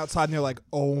moms come outside and they're like,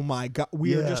 oh my God.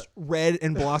 We are just red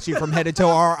and blotchy from head to toe.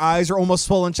 Our eyes are almost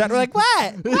swollen shut. We're like,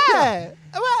 what?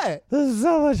 What? This is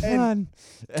so much fun.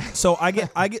 So I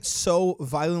get so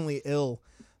violently ill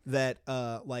that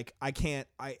like I can't.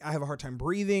 I have a hard time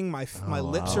breathing. My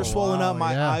lips are swollen up.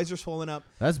 My eyes are swollen up.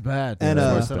 That's bad. And,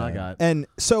 That's uh, worse than I got. And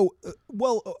so,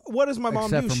 what does my mom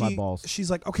Except do? for my balls.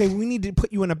 She's like, okay, we need to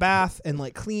put you in a bath and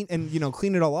like clean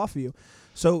it all off of you.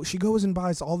 So she goes and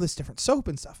buys all this different soap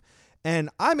and stuff. And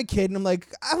I'm a kid and I'm like,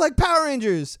 I like Power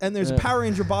Rangers. And there's a Power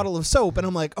Ranger bottle of soap. And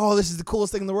I'm like, oh, this is the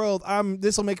coolest thing in the world.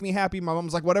 This will make me happy. My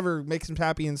mom's like, whatever makes him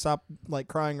happy and stop like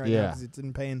crying right now because it's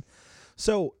in pain.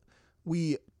 So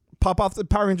we pop off the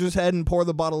Power Ranger's head and pour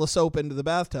the bottle of soap into the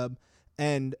bathtub.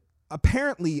 And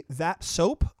apparently that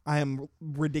soap I am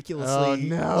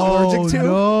ridiculously allergic to.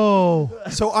 No.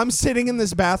 So I'm sitting in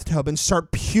this bathtub and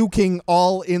start puking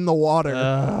all in the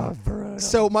water.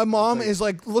 So my mom is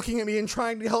like looking at me and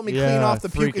trying to help me clean off the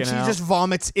puke, and freaking she out. just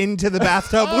vomits into the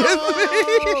bathtub with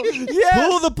me. Yes.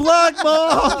 Pull the plug,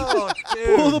 mom.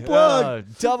 Pull the plug.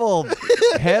 Double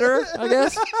header, I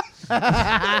guess.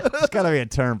 There's got to be a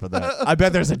term for that. I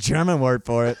bet there's a German word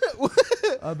for it.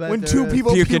 I bet When there two is.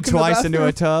 people Puking puke in the twice into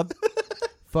a bathroom. tub.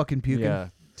 fucking puking. Yeah.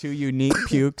 Two unique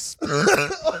pukes.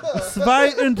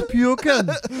 Zwei und puken.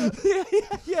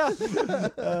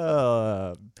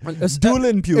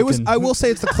 Dueling puking. It was. I will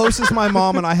say it's the closest my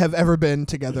mom and I have ever been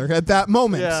together at that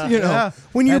moment. Yeah.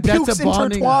 When your That's a pukes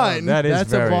bonding- intertwine. That is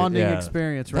That's very, a bonding yeah.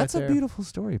 experience, right That's there. a beautiful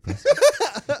story, Chris.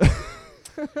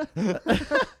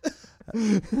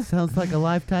 Sounds like a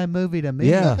Lifetime movie to me.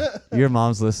 Yeah. Your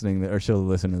mom's listening, or she'll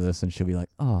listen to this and she'll be like,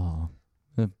 oh,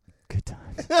 good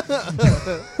times.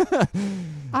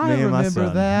 I Me and my remember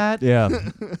son. that. Yeah.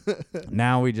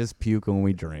 Now we just puke when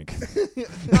we drink.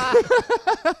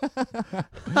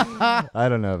 I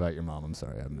don't know about your mom. I'm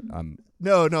sorry. I'm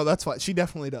No, that's fine. She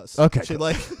definitely does. Okay, She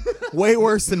like way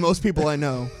worse than most people I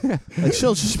know. Like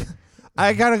she'll just,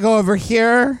 I gotta go over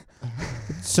here.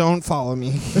 Don't follow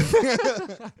me.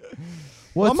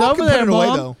 What's My mom over can there, put it away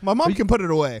Mom? though. My mom can put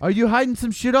it away. Are you hiding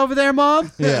some shit over there,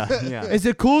 Mom? yeah. Is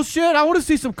it cool shit? I want to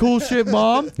see some cool shit,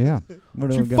 Mom. Yeah.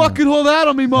 What are You we gonna- fucking hold out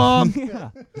on me, Mom. Yeah.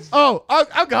 oh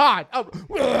God. Oh.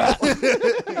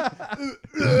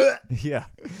 Yeah.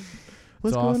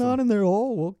 What's awesome. going on in there?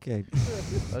 Oh, okay.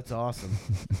 That's awesome.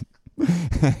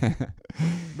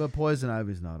 But poison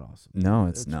ivy's not awesome. No,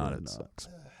 it's It's not. really It not.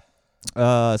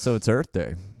 sucks. So it's Earth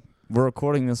Day. We're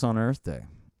recording this on Earth Day.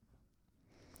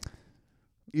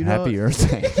 You know, Happy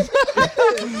Earth Day.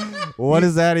 What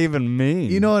does that even mean?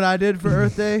 You know what I did for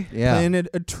Earth Day? Yeah. Planted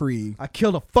a tree. I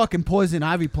killed a fucking poison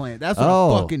ivy plant. That's what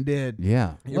Oh. I fucking did.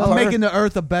 Yeah. You're I'm part making the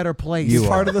Earth a better place. You You're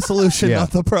part of the solution, Yeah.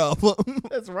 not the problem.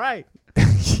 That's right.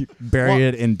 Bury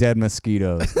it in dead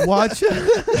mosquitoes. Watch.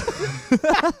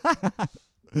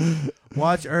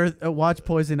 Watch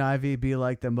poison ivy be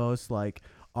like the most like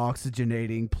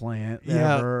oxygenating plant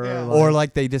ever. Yeah. Or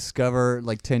like they discover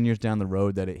like 10 years down the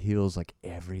road that it heals like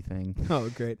everything. Oh,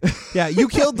 great. Yeah, you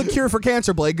killed the cure for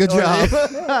cancer, Blake. Good job.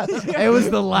 It was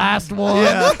the last one.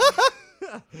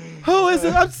 Who is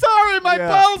it? I'm sorry, my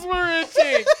balls were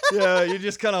itching. Yeah, you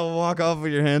just kind of walk off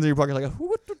with your hands in your pocket like,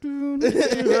 what to do?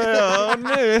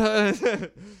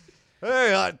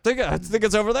 Hey, I think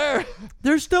it's over there.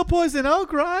 There's still poison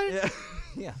oak, right?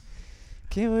 Yeah.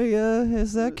 Can we,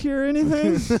 does that cure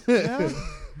anything? Yeah.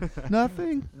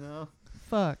 Nothing. No.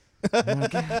 Fuck.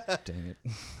 Dang it.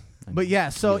 But yeah,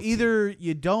 so Guilty. either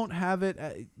you don't have it,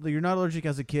 you're not allergic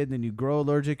as a kid, and then you grow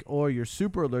allergic, or you're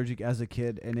super allergic as a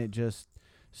kid, and it just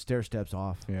stair steps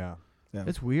off. Yeah.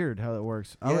 It's weird how that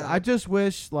works. Yeah. I just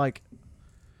wish, like,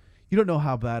 you don't know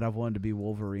how bad I've wanted to be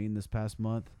Wolverine this past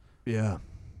month, Yeah.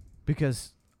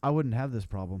 because I wouldn't have this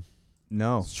problem.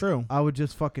 No. It's true. I would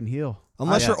just fucking heal.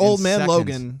 Unless yeah, you're old in man seconds.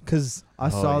 Logan, because I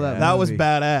saw yeah. that. that was movie.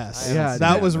 badass. Yeah,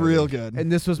 that dude. was real good.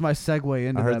 And this was my segue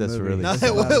into I heard that that's movie. really No, good.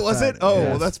 As a matter of was it? fact. Oh,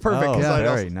 Yes. that's perfect. Oh, 'cause I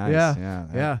very don't- nice. Yeah.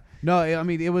 Yeah. No, I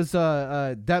mean, it was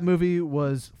that movie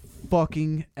was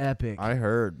fucking epic. I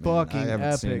heard. Man. Fucking I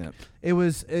haven't seen epic. it. It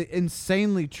was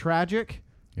insanely tragic,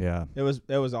 Yeah. It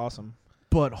was awesome.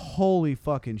 but holy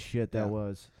fucking shit that Yeah.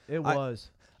 was. It I- was.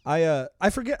 I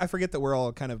forget that we're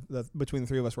all kind of between the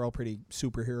three of us, we're all pretty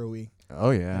superhero-y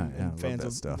Oh yeah. and Yeah. I love fans that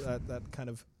of stuff. that kind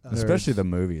of Especially the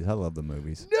movies. I love the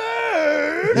movies.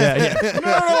 Nerd!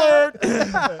 Yeah.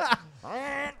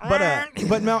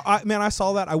 But no, I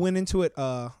saw that. I went into it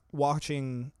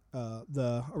watching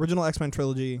the original X-Men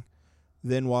trilogy,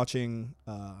 then watching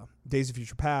Days of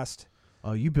Future Past.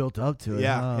 Oh, you built up to it.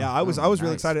 Yeah, huh? yeah. I was Oh, really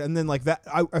nice. excited, and then like that,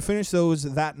 I finished those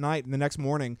that night, and the next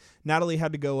morning, Natalie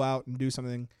had to go out and do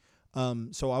something,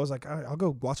 so I was like, all right, I'll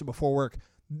go watch it before work.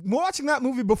 Watching that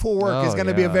movie before work is Oh, going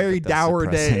to be a yeah, very but that's dour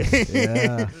day. depressing.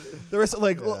 Yeah. The rest,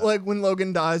 like when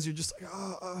Logan dies, you're just like,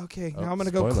 oh, okay, now I'm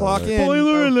gonna go spoiler clock alert. in.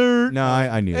 Spoiler alert. No,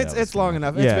 I knew It's that was it's long coming.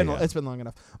 enough. Yeah, It's been long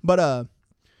enough. But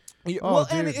well,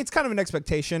 and dude. it's kind of an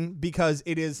expectation because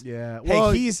it is. Yeah. Hey,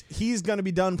 Well, he's gonna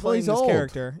be done playing he's this old.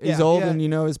 character. He's Yeah, old, yeah. and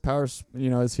his powers,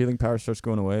 his healing power starts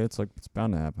going away. It's like it's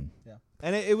bound to happen.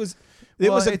 And it was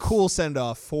Well, a it's- cool send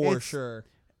off for it's- sure.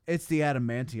 it's the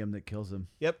adamantium that kills him.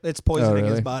 Yep, it's poisoning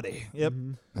his really? body. Yep.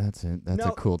 Mhm. That's it. That's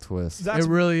No, a cool twist. That's It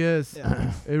really is.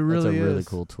 yeah. It really That's a really is.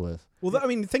 cool twist. Well, I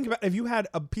mean, think about if you had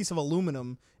a piece of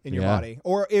aluminum in your Yeah. body,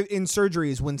 or in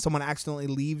surgeries when someone accidentally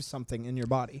leaves something in your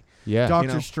body. Yeah.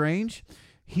 Doctor know. Strange,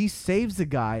 he saves the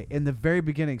guy in the very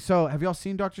beginning. So, have y'all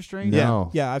seen Doctor Strange? No.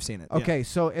 Yeah, I've seen it. yeah. Okay,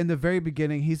 so in the very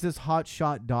beginning, he's this hot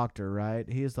shot doctor, right?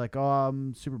 He's like, oh,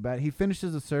 I'm super bad. He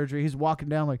finishes the surgery. He's walking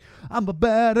down like, I'm a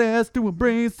badass doing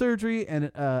brain surgery. And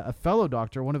a fellow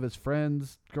doctor, one of his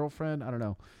friends, girlfriend, I don't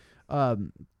know,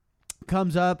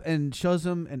 comes up and shows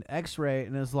him an x-ray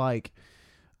and is like,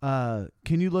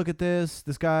 can you look at this?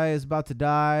 This guy is about to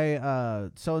die.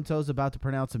 So-and-so's about to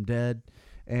pronounce him dead.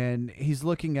 And he's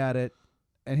looking at it,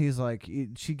 and he's like,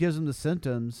 she gives him the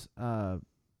symptoms, and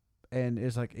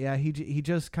it's like, yeah, he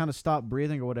just kind of stopped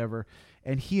breathing or whatever,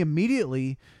 and he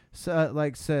immediately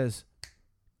says,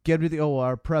 get him to the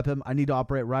OR, prep him, I need to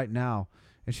operate right now.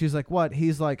 And she's like, what?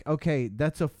 He's like, okay,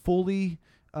 that's a fully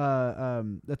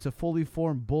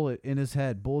formed bullet in his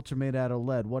head. Bullets are made out of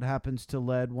lead. What happens to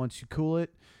lead once you cool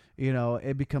it?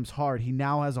 It becomes hard. He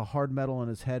now has a hard metal in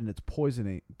his head, and it's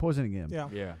poisoning him. Yeah.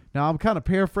 Yeah. Now, I'm kind of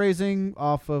paraphrasing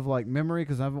off of like memory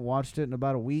because I haven't watched it in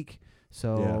about a week.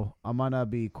 So I might not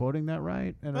be quoting that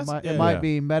right, and That's- it might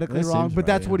be medically That wrong, seems but right,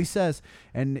 that's what yeah. he says.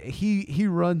 And he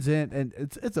runs in, and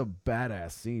it's a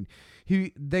badass scene.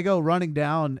 They go running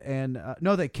down, and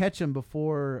no, they catch him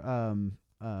before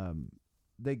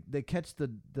they catch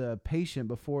the patient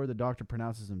before the doctor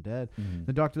pronounces him dead. Mhm.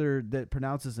 The doctor that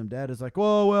pronounces him dead is like,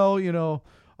 well,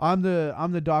 I'm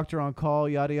the doctor on call,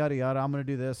 yada yada yada. I'm gonna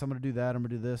do this. I'm gonna do that. I'm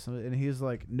gonna do this. And he's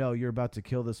like, no, you're about to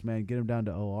kill this man. Get him down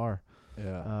to OR.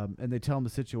 Yeah. And they tell him the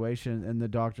situation, and the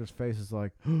doctor's face is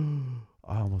like,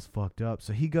 I almost fucked up.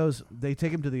 So he goes. They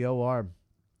take him to the OR.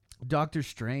 Doctor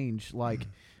Strange, like,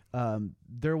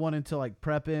 they're wanting to like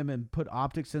prep him and put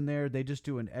optics in there. They just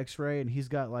do an X-ray, and he's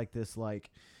got like this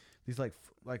these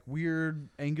weird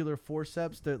angular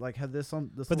forceps that like have this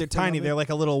on this. But they're little thing tiny. on They're it. like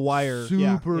a little wire.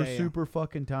 Super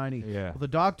fucking tiny. Yeah. Well, the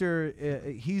doctor,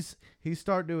 he's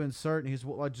starting to insert, and he's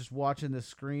like just watching the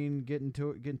screen, get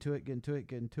into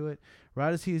it.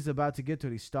 Right as he's about to get to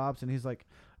it, he stops, and he's like,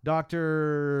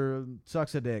 "Doctor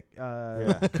sucks a dick.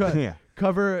 Yeah.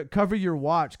 Cover your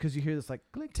watch," because you hear this like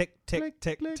click, Tick, tick, click,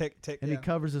 tick, click. tick, tick. and he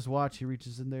covers his watch. He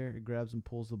reaches in there, he grabs and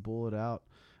pulls the bullet out,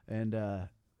 and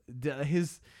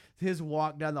his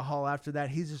walk down the hall after that,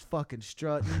 he's just fucking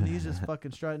strutting. He's just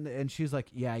fucking strutting. And she's like,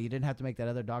 yeah, you didn't have to make that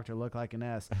other doctor look like an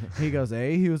ass. He goes,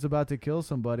 A, he was about to kill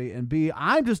somebody, and B,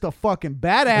 I'm just a fucking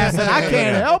badass, and I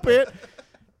can't help it.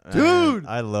 Dude.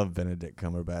 I love Benedict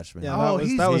Cumberbatch, man. Yeah,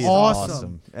 He's that was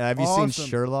awesome. Have you seen Awesome.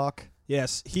 Sherlock?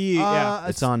 Yes, yeah.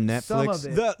 It's on some Netflix.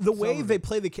 of it. The way Some of they it.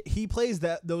 play he plays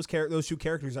those two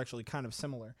characters actually kind of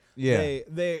similar. Yeah.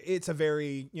 They it's a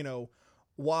very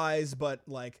wise but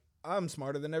like I'm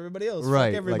smarter than everybody else. Fuck Right,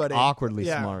 like everybody. awkwardly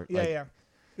yeah, smart, Yeah, like- yeah.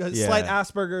 Yeah. Slight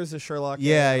Asperger's is Sherlock.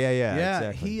 Yeah. Yeah,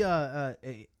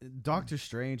 Exactly. Doctor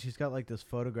Strange, he's got like this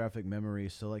photographic memory,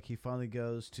 so like he finally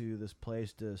goes to this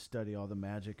place to study all the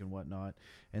magic and whatnot,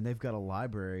 and they've got a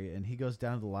library, and he goes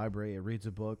down to the library and reads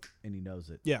a book, and he knows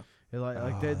it. Yeah. And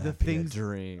the That'd be a things.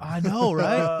 dream. I know,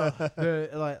 right?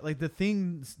 like the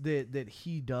things that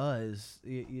he does,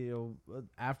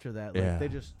 after that, like Yeah. they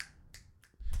just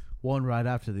one right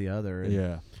after the other. And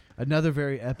Yeah. another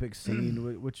very epic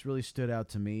scene, which really stood out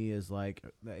to me, is like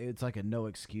it's like a no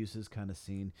excuses kind of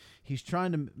scene. He's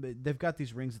trying to. They've got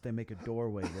these rings that they make a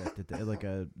doorway with,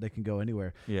 that they can go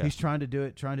anywhere. Yeah. He's trying to do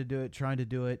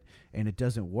it, and it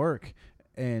doesn't work.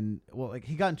 And well, like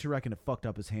he got into wreck and it fucked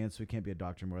up his hands, so he can't be a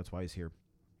doctor anymore. That's why he's here.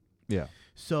 Yeah.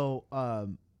 So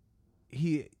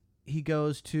he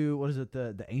goes to, what is it,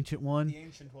 the ancient one? The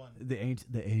ancient one. The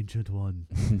ancient one.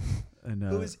 And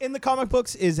Who is in the comic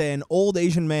books is an old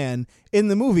Asian man. In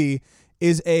the movie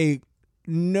is a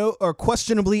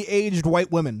questionably aged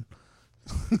white woman.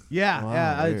 yeah, Wow,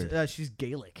 yeah. weird. She's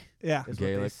Gaelic. Yeah. Is what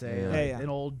Gaelic, they say. yeah. Like, Yeah. an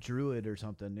old druid or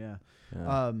something. Yeah.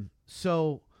 Yeah.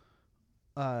 So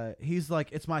he's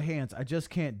like, it's my hands. I just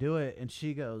can't do it. And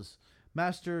she goes,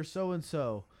 Master so and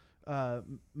so,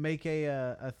 make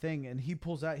a thing. And he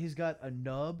pulls out. He's got a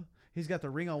nub. He's got the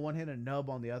ring on one hand and a nub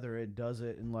on the other. It does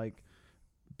it, and like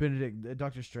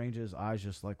Doctor Strange's eyes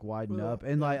just like widen up,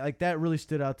 and like that really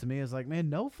stood out to me. It's like, man,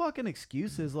 no fucking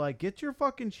excuses. Like, get your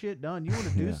fucking shit done. You want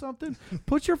to do Yeah. something?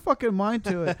 Put your fucking mind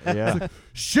to it. Yeah.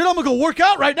 Shit, I'm gonna go work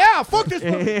out right now. Fuck this.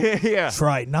 Yeah.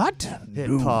 Try not. Hit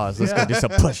pause. Let's go do some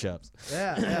push-ups.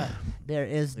 Yeah. There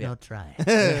is no try.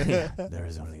 There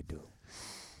is only do.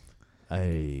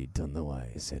 I don't know why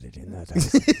I said it in that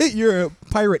accent. You're a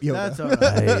pirate Yoda. That's all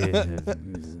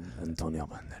right. Antonio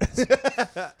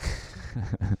Banderas.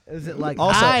 Is it like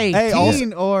Also- hey,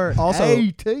 18 or also-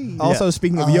 18? Also,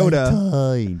 speaking of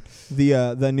Yoda,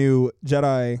 the new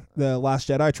Jedi, the Last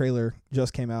Jedi trailer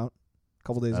just came out a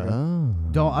couple days ago.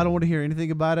 I don't want to hear anything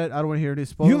about it. I don't want to hear any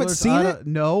spoilers. You haven't seen it?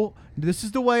 No. This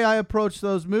is the way I approach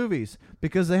those movies,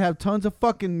 because they have tons of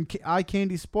fucking eye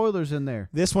candy spoilers in there.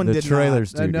 This one The did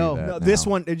trailers I do know. that not. No, this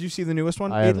now. one. Did you see the newest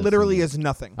one? I It haven't literally seen it. is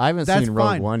nothing. I haven't That's seen Rogue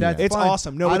fine. One That's yet. It's fine.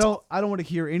 awesome. No, I it's don't want to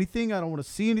hear anything. I don't want to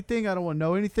see anything. I don't want to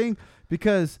know anything,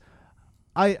 because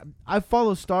I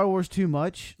follow Star Wars too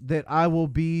much that I will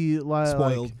be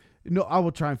Spoiled. No, I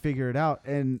will try and figure it out,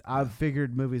 and I've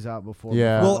figured movies out before.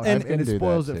 Yeah. Well, and and it do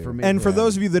spoils that it for too. me. And for Yeah.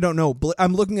 those of you that don't know,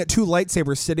 I'm looking at two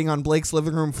lightsabers sitting on Blake's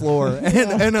living room floor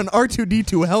and an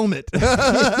R2D2 helmet.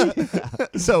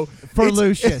 So for it's-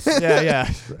 Lucius,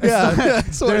 Yeah. yeah,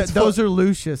 so those are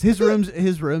Lucius. His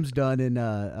room's done in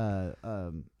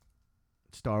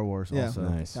Star Wars. Yeah. Also,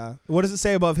 Nice. what does it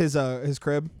say above his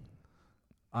crib?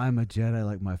 I'm a Jedi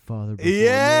like my father. Before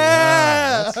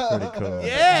Yeah, That's pretty cool.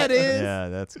 Yeah, it is. Yeah,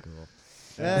 that's cool.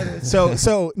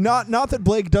 So not that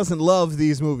Blake doesn't love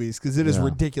these movies, because it is No.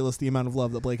 ridiculous the amount of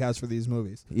love that Blake has for these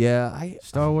movies. Yeah,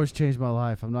 Star Wars changed my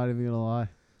life. I'm not even gonna lie.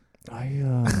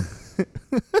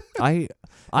 I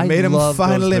I made him love those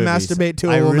finally movies. masturbate to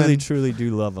a I woman. really truly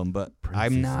do love them, but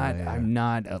Princess Leia. I'm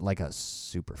not like a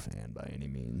super fan by any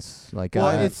means. Like Well,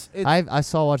 I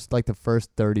watched like the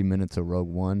first 30 minutes of Rogue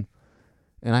One,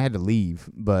 and I had to leave,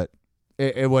 but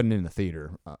it wasn't in the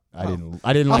theater. I didn't.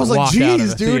 Like, I was like, walk out of "Jeez,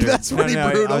 the dude, theater." that's pretty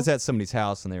brutal. I was at somebody's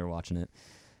house and they were watching it,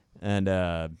 and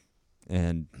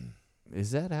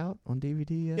is that out on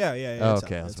DVD yet? Yeah. Oh, it's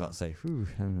okay, out, I was it's about out. to say. Whew,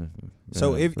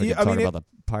 So if we you- could I talk mean, about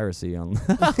the piracy on the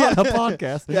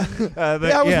podcast. Yeah.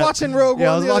 But I was watching Rogue One.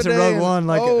 Yeah, I was the other watching day Rogue and- One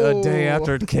like a day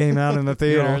after it came out in the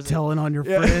You're all theaters. telling on your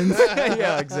Yeah. friends.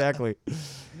 Yeah, exactly.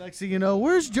 Next thing you know,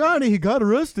 where's Johnny? He got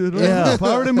arrested. Yeah.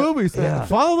 Pirated movies. Yeah.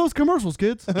 Follow those commercials,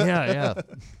 kids. Yeah.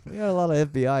 We got a lot of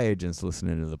FBI agents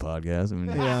listening to the podcast. I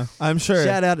mean, Yeah, I'm sure.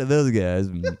 shout out to those guys.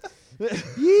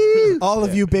 All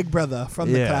of you, Big Brother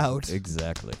from the Yeah, cloud.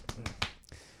 Exactly.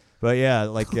 But yeah,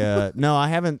 like no, I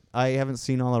haven't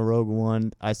seen all of Rogue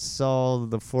One. I saw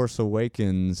The Force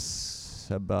Awakens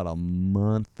about a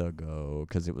month ago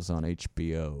because it was on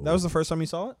HBO. That was the first time you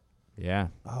saw it? Yeah.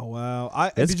 Oh wow!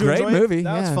 It's did a you great enjoy it? movie.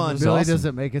 That was Yeah, fun. it was Billy awesome.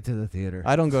 doesn't make it to the theater.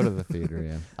 I don't go to the theater.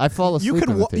 Yeah, I fall asleep. You could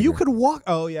in the theater. you could walk.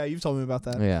 Oh yeah, you've told me about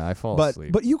that. Yeah, I fall But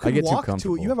asleep. but you I could get too walk to it.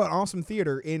 comfortable. You have an awesome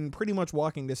theater in pretty much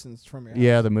walking distance from your house.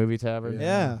 Yeah, the movie tavern.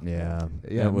 Yeah. Yeah.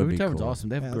 Yeah, that would Movie be Tavern's cool. awesome.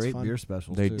 They have Yeah, it's great fun. beer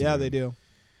specials They too. do. Yeah, they do.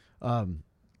 Their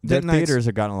Date nights- theaters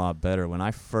have gotten a lot better. When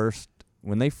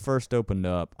they first opened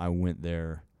up, I went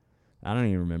there. I don't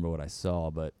even remember what I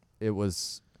saw, but it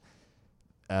was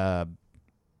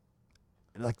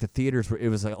like the theaters were. It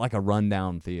was like a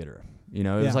rundown theater. You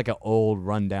know, it Yeah. was like an old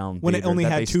rundown When it theater only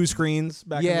that had they two screens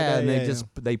back in the yeah, day. and they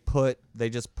yeah.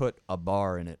 just put a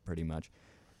bar in it pretty much.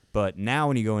 But now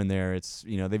when you go in there, it's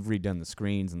they've redone the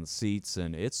screens and the seats,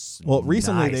 and it's Well,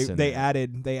 recently nice in they there.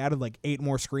 added like 8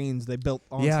 more screens. They built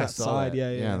onto I that saw side.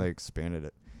 that. Yeah. They expanded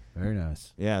it. Very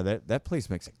nice. Yeah, that place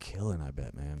makes a killing, I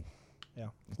bet, man. Yeah.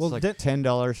 It's Well, like did-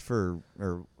 $10 for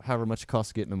or however much it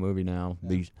costs to get in a movie now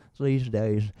these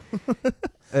days.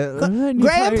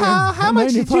 Grandpa, how much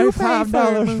did you pay for a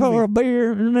movie? a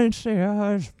beer? And they say,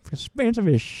 oh, it's expensive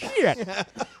as shit.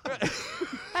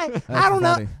 I don't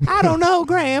know. funny. I don't know,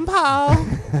 Grandpa.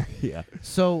 Yeah.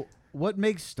 So, what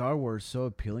makes Star Wars so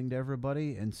appealing to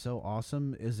everybody and so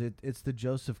awesome is it's the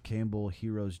Joseph Campbell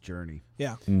hero's journey.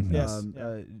 Yeah. Mhm. Yes.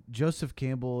 Joseph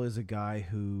Campbell is a guy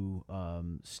who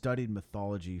studied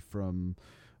mythology from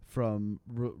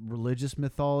religious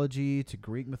mythology to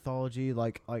Greek mythology,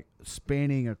 like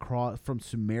spanning across from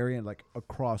Sumerian, like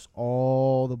across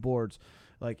all the boards,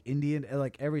 like Indian,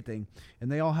 like everything,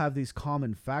 and they all have these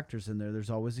common factors in there.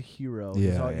 There's always a hero.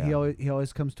 He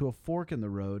always comes to a fork in the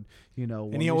road,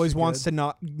 And he always wants to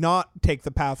not take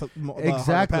the path of the harder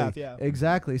exactly path, yeah.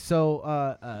 exactly.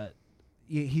 So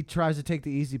he tries to take the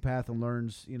easy path and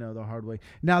learns the hard way.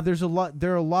 Now there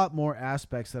are a lot more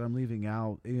aspects that I'm leaving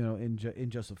out in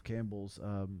Joseph Campbell's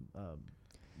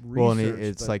Well, and research,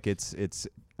 it's but- like it's it's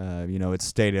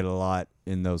stated a lot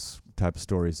in those type of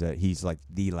stories that he's like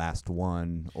the last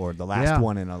one or the last Yeah.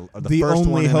 one in or the The first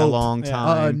only one in a hope. long Yeah.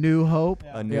 time. A New Hope.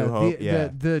 A New Hope.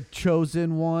 The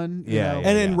chosen one. you Yeah, know. yeah.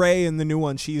 And then Rey in the new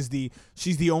one, she's the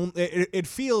only. It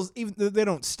feels, even though they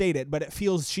don't state it, but it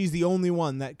feels she's the only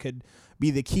one that could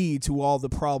be the key to all the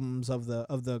problems of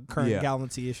the current Yeah.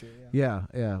 galaxy issue. Yeah.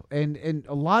 And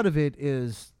a lot of it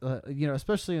is,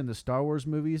 especially in the Star Wars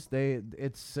movies,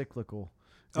 it's cyclical.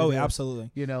 Oh, It is, absolutely.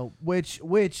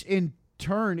 which in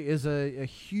turn is a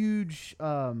huge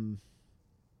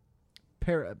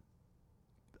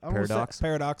Paradox.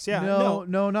 Paradox. Yeah.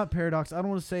 No, not paradox. I don't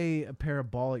want to say a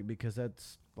parabolic because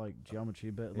that's like geometry,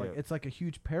 but like Yeah. it's like a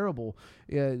huge parable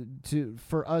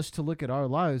for us to look at our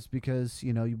lives because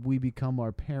we become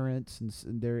our parents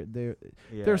and there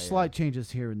are slight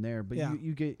changes here and there, but Yeah.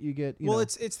 you get Well,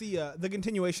 it's the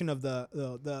continuation of the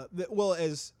well,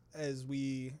 as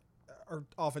we are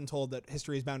often told that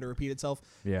history is bound to repeat itself.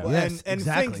 Yeah. Well, Yes, and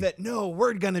exactly. think that no,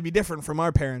 we're gonna be different from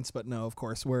our parents, but no, of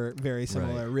course we're very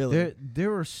similar. Really,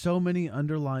 there are so many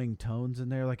underlying tones in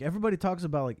there. Like everybody talks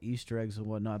about like Easter eggs and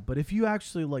whatnot, but if you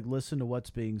actually like listen to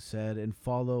what's being said and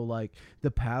follow like the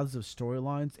paths of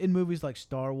storylines in movies like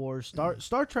Star Wars,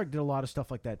 Star Trek did a lot of stuff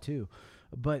like that too.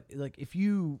 But like if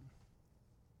you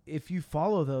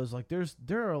follow those, like there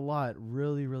are a lot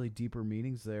really deeper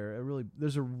meanings there.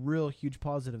 There's a real huge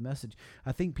positive message.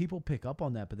 I think people pick up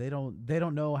on that, but they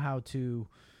don't know how to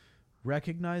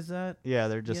recognize that. Yeah,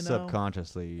 they're just you know?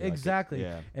 subconsciously. like, Exactly.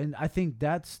 yeah. And I think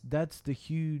that's the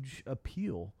huge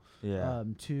appeal Yeah.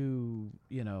 to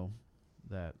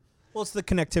that. well, it's the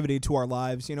connectivity to our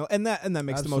lives, and that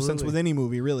makes the most sense Absolutely. with any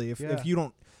movie, really. Yeah.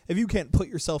 If you can't put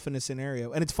yourself in a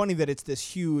scenario, and it's funny that it's this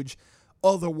huge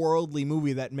otherworldly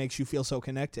movie that makes you feel so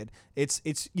connected. It's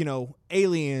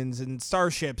aliens and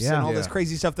starships and all this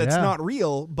crazy stuff that's not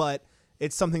real, but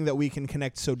it's something that we can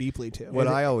connect so deeply to. What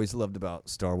I always loved about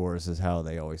Star Wars is how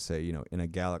they always say, in a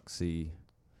galaxy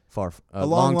far a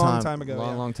long time ago.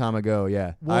 Long time ago,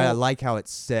 yeah. Well, I like how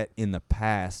it's set in the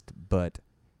past, but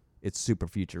it's super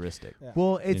futuristic. Yeah.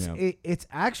 Well, it's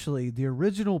actually the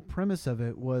original premise of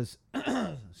it was,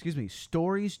 excuse me,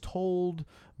 stories told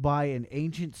by an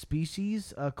ancient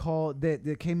species called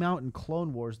that came out in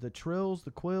Clone Wars. The Trills,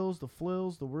 the Quills, the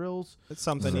Flills, the Rills. It's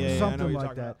something, I know something what you're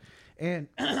like talking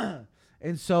that. about.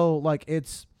 And so like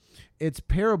it's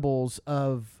parables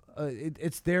of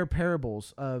it's their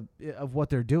parables of what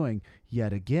they're doing.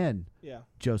 Yet again,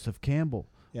 Joseph Campbell.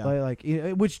 Yeah.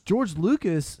 Which George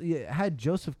Lucas had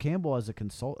Joseph Campbell as a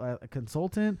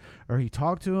consultant, or he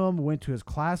talked to him, went to his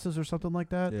classes or something like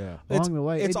that. Yeah. Along the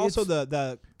way, it's also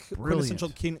the brilliant.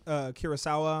 quintessential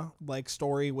Kurosawa like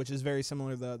story, which is very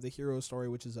similar to the hero story,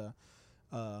 which is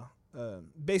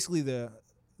basically the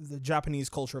Japanese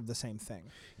culture of the same thing.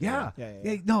 Yeah.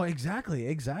 No, exactly.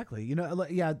 Like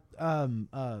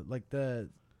the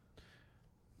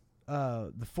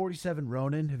 47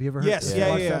 Ronin. Have you ever heard? Yes,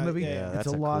 watched that movie? Yeah. It's That's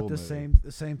a lot cool the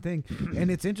movie. same thing, and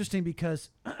it's interesting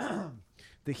because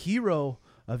the hero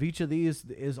of each of these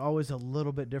is always a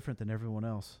little bit different than everyone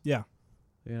else. Yeah.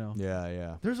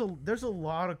 Yeah. There's a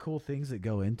lot of cool things that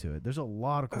go into it. And there's a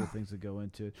lot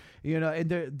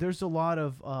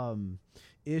of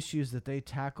issues that they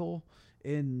tackle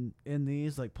in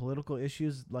these, like political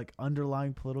issues, like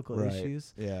underlying political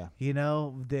issues. Yeah.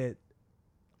 That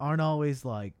aren't always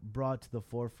like brought to the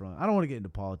forefront. I don't want to get into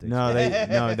politics. No,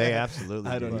 they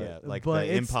absolutely I don't do. know. Yeah. Like but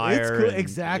the it's Empire. cool. And,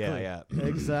 Exactly. Yeah.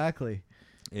 Exactly.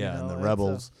 Yeah, and the it's,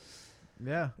 rebels.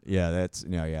 Yeah. Yeah,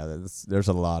 there's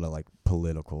a lot of like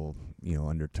political,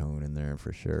 undertone in there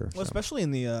for sure. Well, especially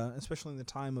in the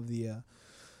time of the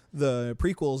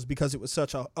prequels, because it was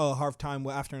such a hard time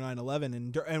after 9/11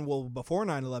 and before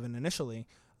 9/11 initially.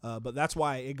 But that's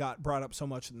why it got brought up so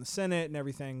much in the Senate and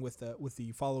everything with the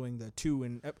following the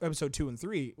episode 2 and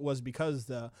 3 was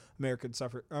because America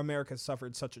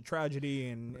suffered such a tragedy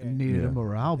and Needed a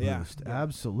morale Yeah. boost. Yeah.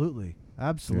 Absolutely.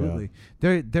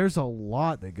 There's a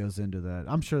lot that goes into that.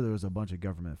 I'm sure there was a bunch of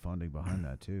government funding behind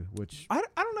that too, which I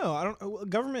don't know.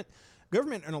 Government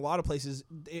in a lot of places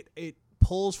it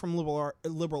pulls from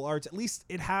liberal arts. At least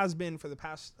it has been for the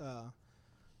past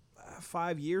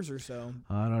 5 years or so.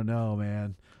 I don't know,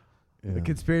 man. Yeah. The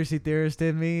conspiracy theorist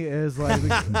in me is like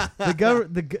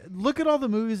look at all the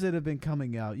movies that have been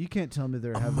coming out. You can't tell me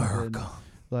there haven't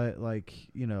been like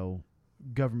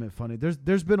government funding.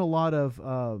 There's been a lot of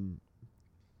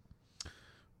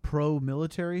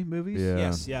pro-military movies. Yeah.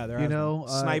 Yes, there has been.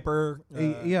 Sniper.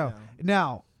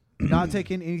 Now, not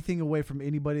taking anything away from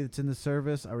anybody that's in the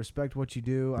service. I respect what you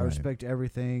do. I respect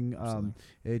everything.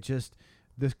 It just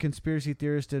the conspiracy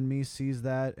theorist in me sees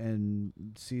that and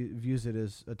views it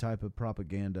as a type of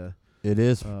propaganda. It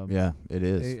is. It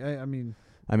is. I mean,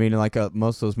 like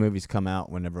most of those movies come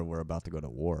out whenever we're about to go to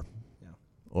war,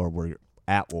 or we're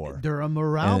at war. they're a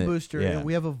morale And booster, and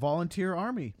we have a volunteer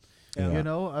army. Yeah.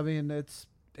 I mean, it's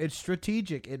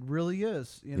strategic. It really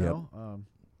is.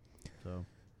 So.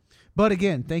 But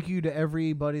again, thank you to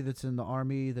everybody that's in the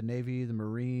Army, the Navy, the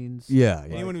Marines. Yeah.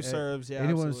 Anyone who serves, anyone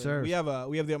who absolutely. serves.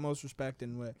 We have the utmost respect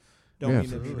and we don't mean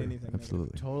to mean anything.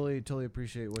 Absolutely. Totally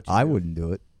appreciate what you I do. wouldn't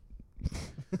do it.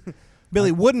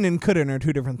 Billy, wouldn't and couldn't are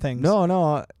two different things.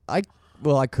 No. I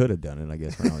could have done it, I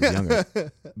guess, when I was younger.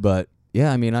 But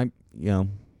yeah, I mean, I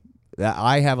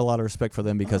have a lot of respect for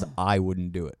them because I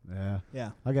wouldn't do it. Yeah.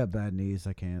 I got bad knees.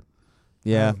 I can't.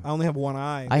 Yeah. I only have one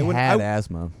eye. I had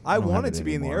asthma. I don't have wanted it to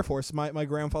be in the anymore. Air Force. My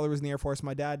grandfather was in the Air Force.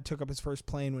 My dad took up his first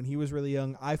plane when he was really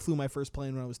young. I flew my first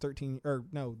plane when I was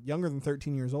younger than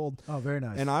 13 years old. Oh, very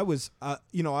nice. And I was, I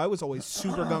was always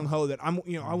super gung ho that I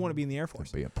want to be in the Air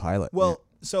Force. Be a pilot. Well,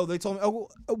 so they told me,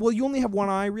 well, you only have one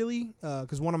eye, really,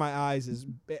 because one of my eyes is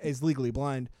legally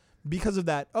blind. Because of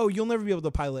that, you'll never be able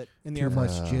to pilot in the Air Too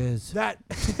Force. much jizz. That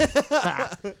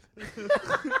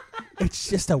it's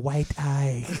just a white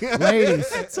eye.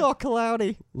 Ladies, it's all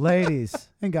cloudy. ladies,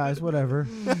 and guys, whatever.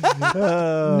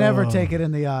 Never take it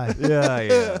in the eye.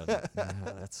 Yeah.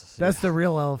 That's the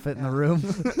real elephant in the room.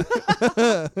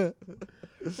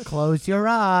 Close your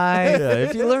eye.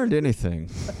 If you learned anything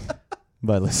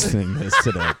by listening to this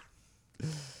today.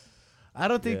 I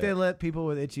don't think they let people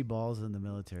with itchy balls in the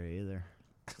military either.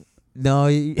 No,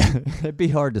 it'd be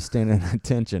hard to stand in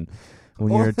attention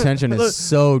when your attention is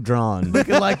so drawn.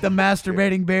 Looking like the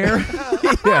masturbating bear.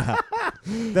 Yeah.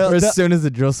 Or as soon as the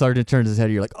drill sergeant turns his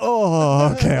head, you're like,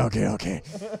 oh, okay.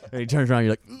 And he turns around,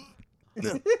 you're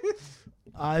like,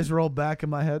 Eyes roll back in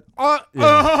my head.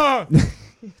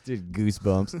 Dude,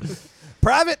 goosebumps.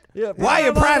 Private? Yeah, Why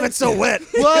are private so wet?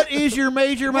 What is your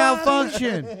major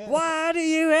malfunction? Why do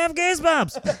you have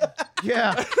goosebumps?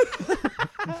 Yeah.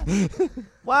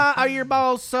 Why are your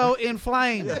balls so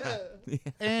inflamed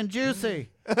and juicy?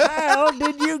 How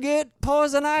did you get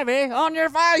poison ivy on your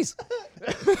face?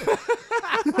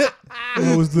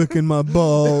 I was licking my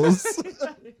balls.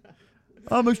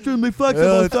 I'm extremely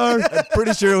flexible, sir. I'm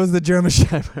pretty sure it was the German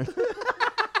Shepherd.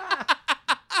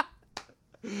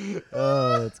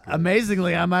 Oh, that's good.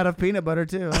 Amazingly, I'm out of peanut butter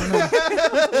too. I don't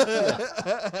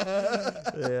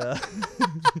know. Yeah.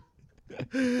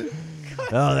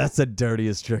 Oh, that's the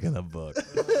dirtiest trick in the book.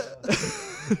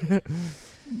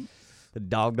 The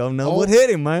dog don't know what hit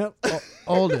him, man.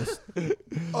 Oldest.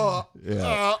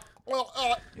 Yeah.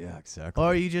 Yeah, exactly.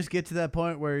 Or you just get to that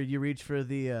point where you reach for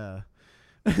the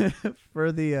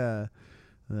the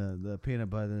peanut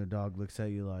butter, and the dog looks at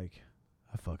you like,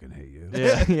 I fucking hate you.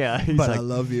 Yeah, yeah. He's But like, I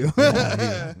love you.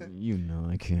 you know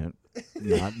I can't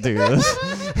not do this.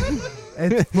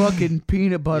 It's fucking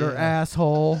peanut butter,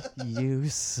 asshole. You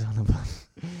son of a...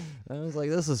 I was like,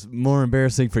 this is more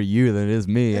embarrassing for you than it is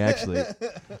me, actually.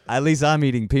 At least I'm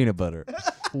eating peanut butter.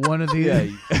 One of these. Yeah,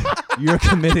 you're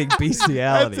committing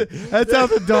bestiality. That's how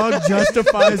the dog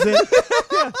justifies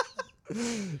it.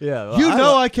 Yeah, well, You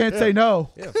know I can't say no.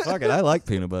 Yeah, fuck it. I like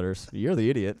peanut butters. You're the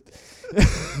idiot.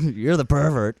 You're the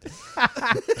pervert.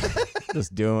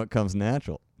 Just doing what comes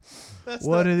natural. That's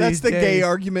That's the gay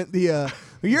argument.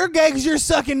 You're gay because you're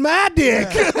sucking my dick.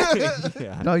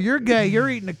 Yeah. No, you're gay. You're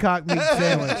eating a cock meat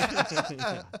sandwich.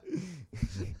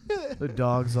 The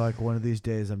dog's like, one of these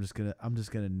days I'm just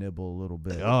gonna nibble a little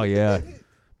bit. Oh yeah.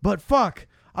 But fuck,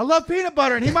 I love peanut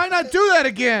butter, and he might not do that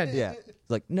again. Yeah. It's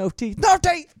like no teeth. No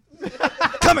teeth.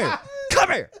 Come here.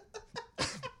 Come here.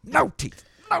 No teeth.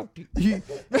 No teeth.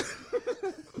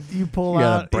 You pull You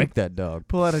gotta out break that dog.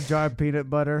 pull out a jar of peanut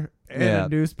butter and Yeah. a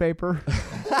newspaper.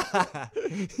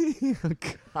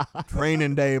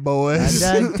 Training day, I boys.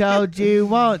 done told you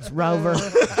once, Rover.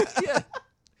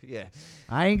 Yeah.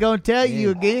 I ain't gonna tell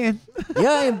you again.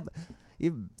 Yeah.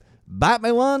 You bite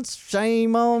me once,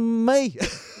 shame on me.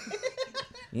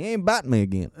 You ain't biting me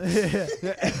again.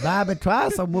 Bite me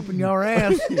twice, I'm whooping your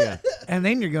ass. Yeah. And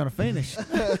then you're gonna finish.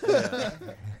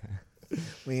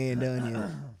 We ain't done yet.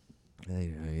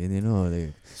 You know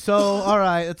they. So, all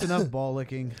right, that's enough ball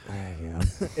licking Yeah.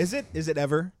 Is it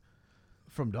ever?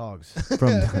 from dogs. From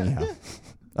yeah.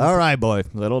 All right, boy,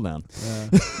 settle down.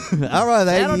 All right,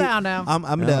 Settle down now.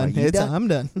 I'm No, done. you done. I'm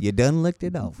done. You done licked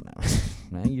it off now.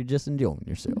 Now you're just enjoying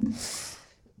yourself.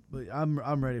 But I'm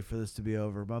ready for this to be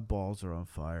over. My balls are on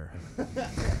fire.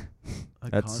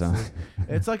 That's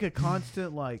It's like a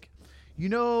constant, like, you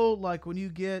know, like when you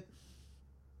get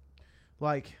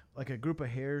like a group of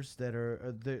hairs that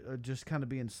are just kind of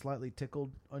being slightly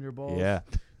tickled on your balls. Yeah.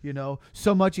 You know,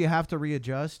 so much you have to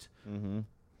readjust. Mm-hmm.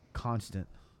 Constant.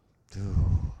 You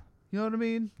know what I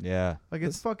mean? Yeah. Like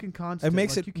it's fucking constant. It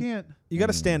makes like it. you can't. You got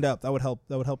to stand up. That would help.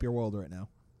 That would help your world right now.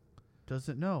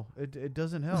 Doesn't no. It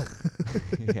doesn't help.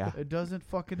 Yeah. It doesn't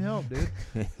fucking help, dude.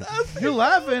 You're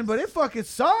laughing, but it fucking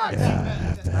sucks.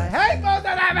 I hate both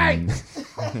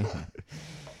of them.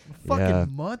 Fucking Yeah.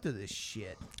 month of this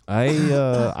shit.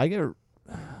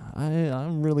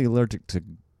 I'm really allergic to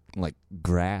like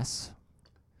grass.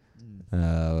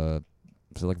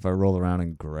 So like if I roll around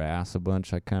in grass a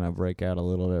bunch, I kind of break out a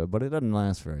little bit, but it doesn't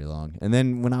last very long. And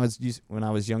then when I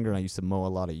was younger, I used to mow a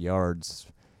lot of yards.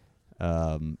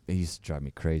 It used to drive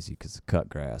me crazy because the cut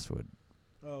grass would.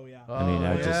 Oh yeah. I mean,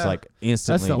 I would just yeah. like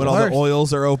instantly. the When all worst. the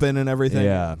oils are open and everything.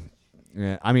 Yeah.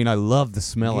 Yeah. I mean, I love the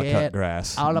smell of cut Get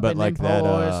grass, all up but in like them that,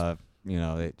 pores. you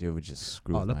know, it would just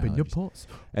screw All with up my in your allergies. pores.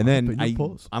 And All up then in your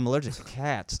pores. I'm allergic to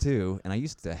cats too, and I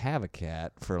used to have a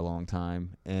cat for a long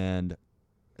time, and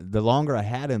the longer I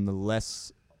had him, the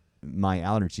less my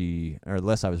allergy, or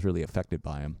less I was really affected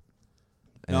by him.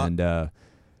 Yeah. And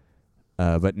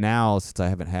but now since I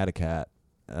haven't had a cat,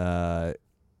 the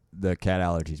cat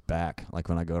allergy's back. Like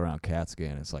when I go around cats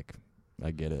again, it's like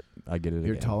I get it. I get it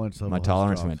Your again. tolerance level. My has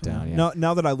tolerance dropped, went huh? down. Yeah.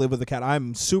 Now that I live with a cat,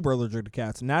 I'm super allergic to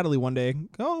cats. Natalie one day,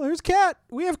 oh, there's a cat.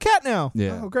 We have a cat now.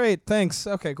 Yeah. Oh, great. Thanks.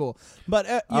 Okay, cool.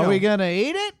 But Are we gonna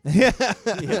eat it? Yeah.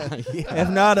 Yeah. If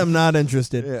not, I'm not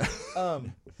interested. Yeah.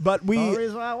 But we. The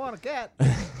reason why I want a cat.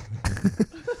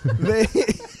 they,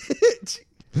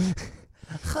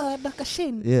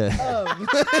 Yeah.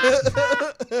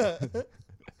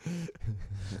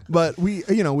 but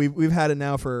we've had it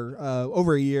now for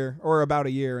over a year or about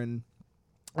a year, and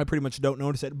I pretty much don't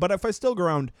notice it. But if I still go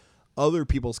around other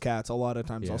people's cats, a lot of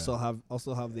times Yeah. I'll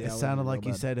still have the. It sounded like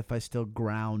you bed. said if I still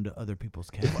ground other people's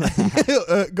cats.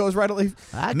 Goes right at least.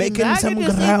 I Making can some just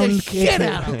eat the ground shit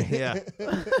out of 'em.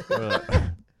 Yeah.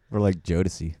 We're like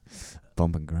Jodeci.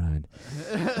 Bump and grind.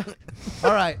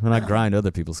 All right. When I grind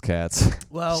other people's cats.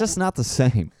 Well, It's just not the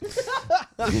same.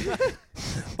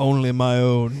 Only my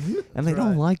own. And they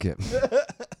don't like it.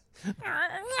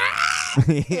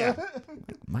 Yeah.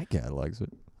 My cat likes it.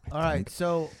 all right.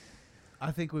 So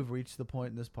I think we've reached the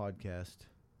point in this podcast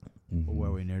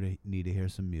where we need to hear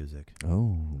some music.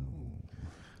 Oh.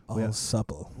 All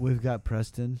supple. We've got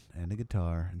Preston and a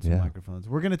guitar and some Yeah. microphones.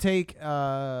 We're going to take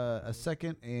a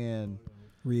second and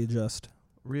Readjust.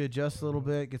 readjust a little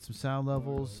bit, get some sound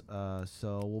levels.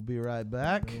 So we'll be right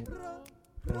back.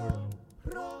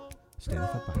 Stand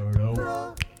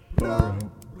up.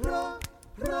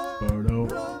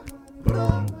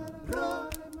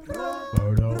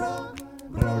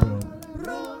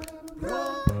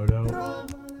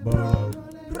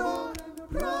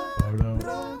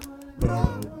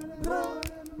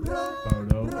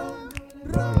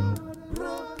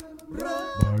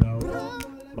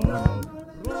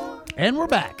 And we're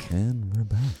back. And we're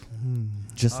back.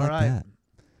 Just All like right. that.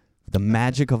 The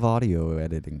magic of audio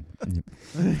editing.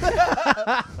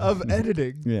 Of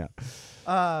editing. Yeah.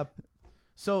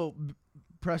 So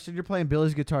Preston, you're playing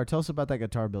Billy's guitar. Tell us about that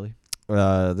guitar, Billy.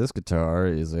 This guitar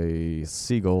is a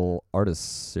Seagull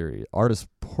artist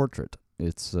portrait.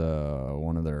 It's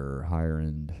one of their higher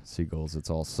end Seagulls. It's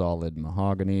all solid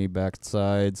mahogany back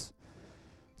sides,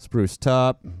 spruce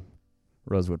top,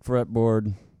 rosewood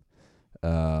fretboard,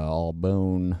 all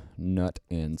bone, nut,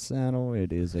 and saddle.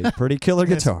 It is a pretty killer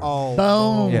guitar. All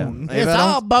Bone. Yeah. It's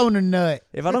all bone and nut.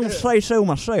 If I don't say so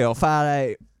myself,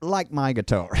 I like my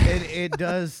guitar. It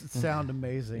does sound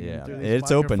amazing. Yeah, through these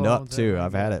it's opened up microphones too. and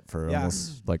I've had it for Yeah.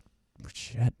 almost like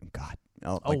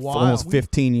while. almost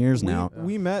 15 years now.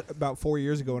 We met about 4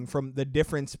 years ago, and from the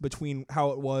difference between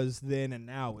how it was then and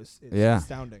now is Yeah.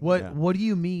 astounding. What Yeah. What do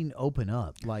you mean open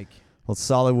up? Like Well,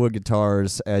 solid wood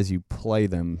guitars, as you play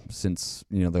them, since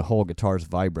the whole guitar's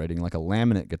vibrating, like a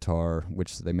laminate guitar,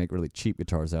 which they make really cheap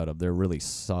guitars out of, they're really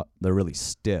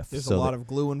stiff. There's so a lot of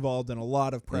glue involved and a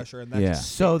lot of pressure, and that yeah.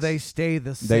 just so sticks. they stay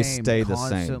the same. They stay the same.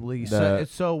 constantly. The-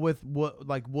 So with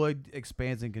wood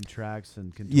expands and contracts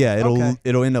and Yeah, Okay.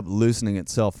 it'll end up loosening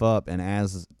itself up, and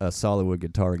as a solid wood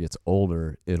guitar gets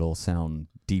older, it'll sound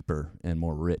deeper and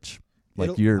more rich.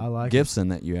 Like It'll- your I like it. Gibson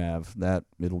that you have, that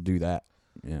it'll do that.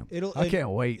 Yeah. I can't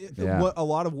wait. Yeah. A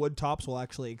lot of wood tops will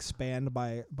actually expand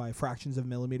by fractions of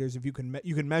millimeters. If you can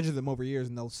you can measure them over years,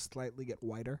 and they'll slightly get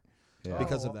wider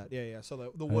because of that. Yeah.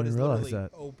 So the wood didn't is realize literally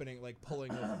that. opening, like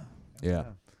pulling over. Yeah.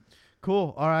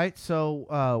 Cool. All right.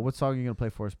 So what song are you gonna play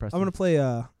for us, Preston? I'm gonna play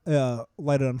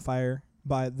 "Light It on Fire"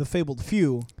 by the Fabled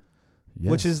Few,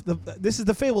 which is this is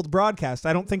the Fabled Broadcast.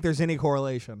 I don't think there's any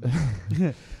correlation.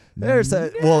 There's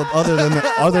that. Well, other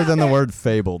than the word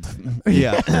fabled.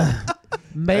 Yeah.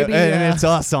 Maybe. and it's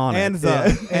us on And it. the-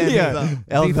 yeah. and yeah. the.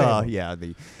 El The the, fabled.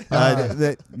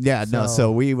 yeah, the So-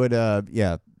 so we would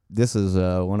this is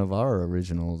one of our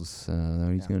originals.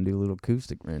 He's gonna do a little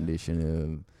acoustic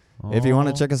rendition of. If you want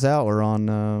to check us out, we're on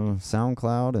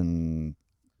SoundCloud and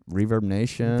Reverb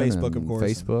Nation, Facebook, and of course.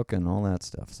 Facebook and all that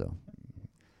stuff. So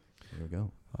here we go.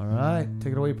 All right.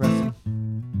 Take it away, Preston.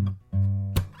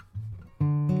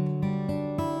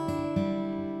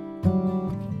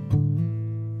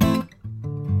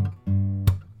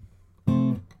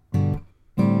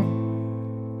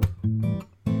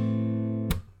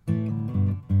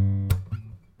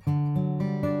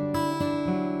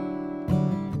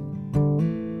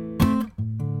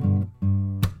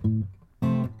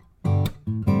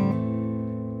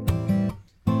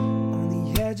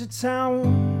 On the edge of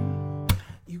town,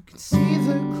 you can see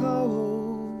the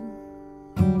glow.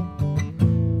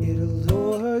 It'll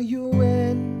lure you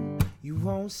in, you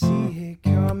won't see it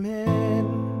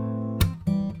coming.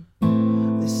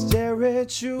 They stare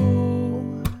at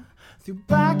you through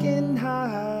blackened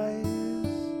eyes.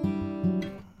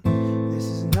 This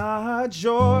is not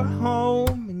your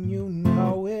home, and you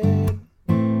know it.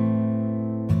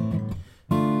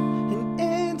 And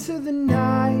into the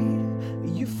night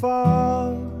you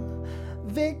fall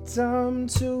victim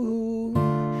to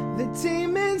the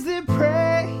demons that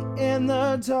prey in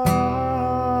the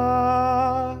dark.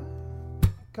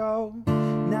 Oh,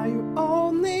 now your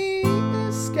only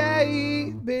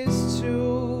escape is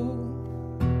to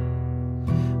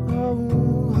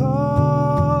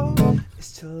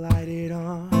is to light it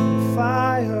on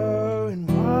fire and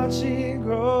watch it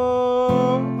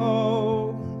grow.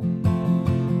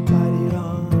 Light it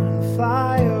on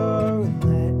fire and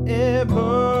let it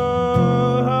burn.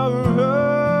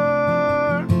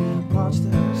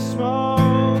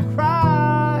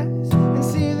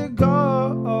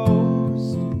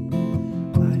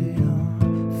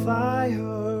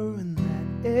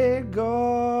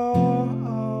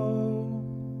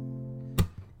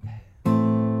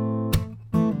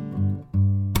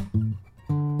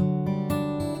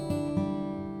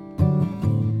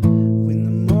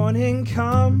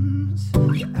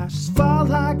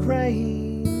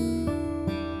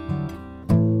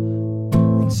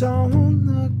 Don't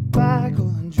look back, I'll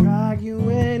drag you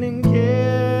in and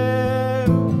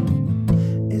kill.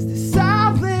 Is the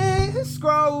silence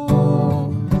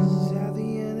grows at the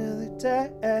end of the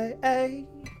day?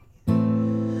 The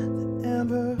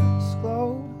embers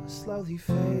glow, slowly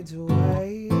fades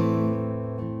away,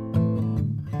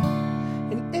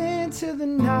 and into the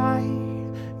night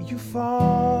you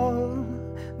fall,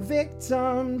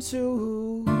 victim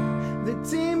to the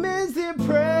demons that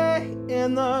prey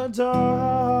in the dark.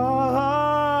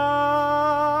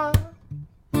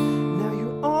 Now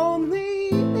your only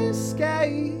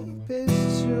escape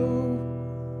is to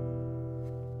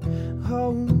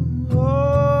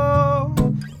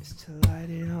is to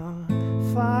light it on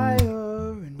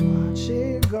fire and watch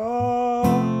it go.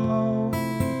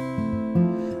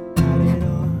 Light it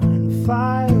on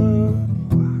fire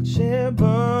and watch it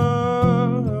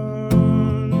burn.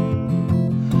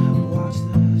 Watch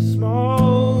the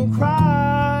smoke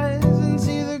rise and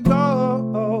see the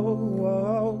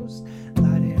ghost.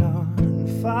 Light it on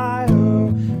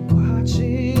fire, watch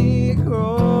it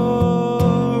grow.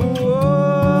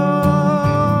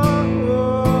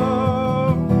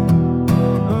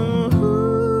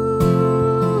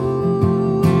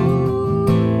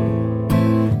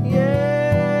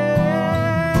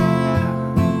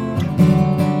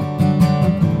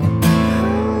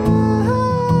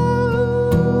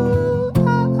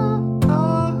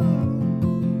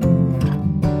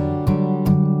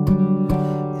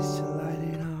 Is to light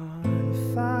it on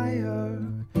fire,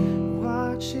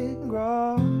 watch it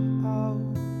grow.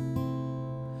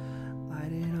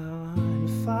 Light it on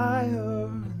fire,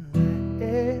 let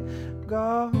it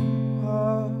go.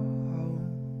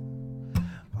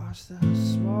 Watch the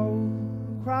smoke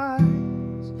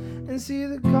rise and see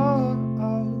the ghost.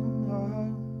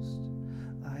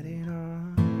 Light it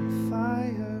on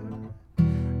fire,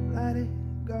 let it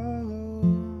go.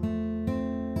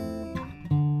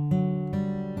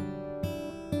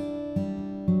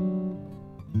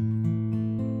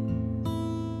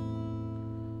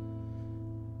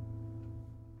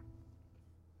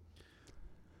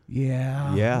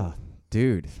 Yeah. Yeah,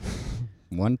 dude.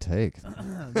 One take.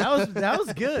 That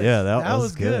was good. Yeah, that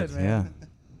was good, man. Yeah.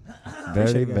 Appreciate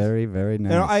Very, it, guys. very, very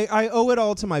nice. You know, I owe it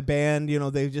all to my band. You know,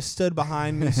 they've just stood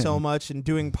behind me so much and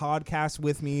doing podcasts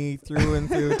with me through and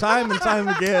through, time and time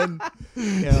again.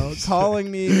 You know, calling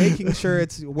me, making sure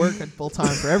it's work at full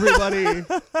time for everybody.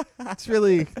 It's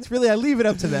really, I leave it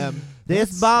up to them.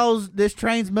 This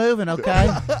train's moving, okay?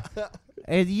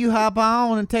 And you hop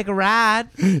on and take a ride,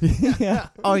 yeah.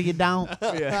 or you don't.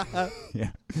 Yeah.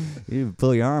 You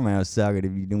pull your arm out of socket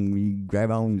if you don't. You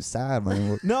grab on the side,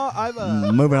 man. No, I've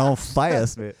Moving on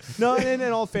fast, man. no. And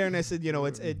in all fairness, you know,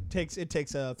 it takes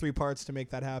 3 parts to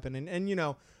make that happen. And you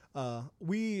know,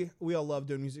 we all love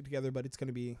doing music together, but it's going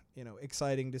to be, you know,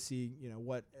 exciting to see, you know,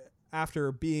 what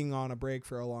after being on a break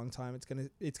for a long time,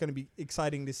 it's gonna be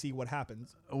exciting to see what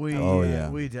happens. We yeah.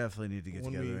 definitely need to get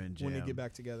together and jam. when we get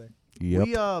back together. Yep.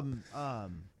 We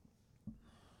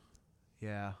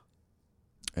yeah,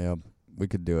 Yeah, we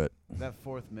could do it. that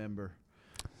fourth member.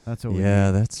 That's what we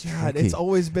Yeah, need. that's God, tricky. it's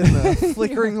always been the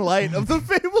flickering light of the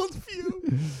fabled few.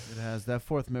 It has that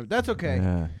fourth member. That's okay.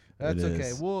 Yeah, That's it okay.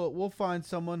 is. We'll find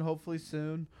someone hopefully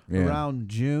soon Yeah. around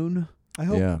June. I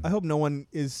hope Yeah. I hope no one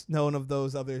of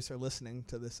those others are listening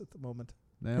to this at the moment.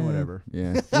 Whatever.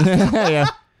 Yeah. Yeah.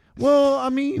 Well, I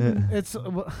mean, Yeah. it's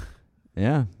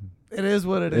Yeah. it is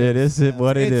what it is. It is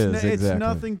what it is. It's Exactly.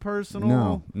 nothing personal.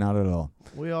 No, not at all.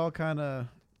 We all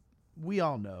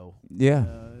know. Yeah.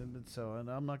 And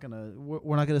I'm not gonna.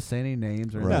 We're not gonna say any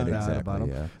names or Right. anything bad Exactly. about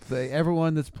them. Yeah.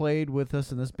 Everyone that's played with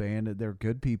us in this band, they're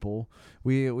good people.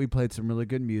 We played some really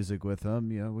good music with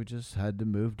them. You know, we just had to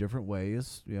move different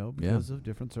ways. You know, because of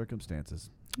different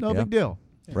circumstances. No Yeah. big deal.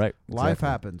 Right. Life exactly.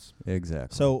 happens.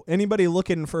 Exactly. So anybody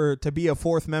looking to be a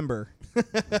fourth member,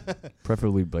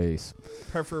 Preferably bass.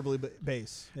 preferably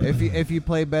bass. If you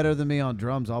play better than me on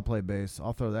drums, I'll play bass.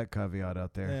 I'll throw that caveat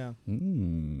out there. Yeah.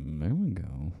 There we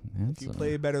go. That's If you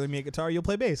play better than me at guitar, you'll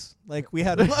play bass. Like we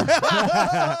had.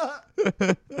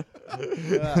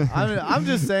 I'm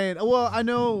just saying. Well, I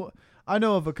know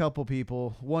of a couple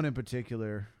people. One in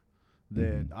particular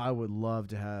that I would love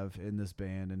to have in this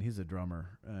band, and he's a drummer,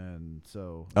 and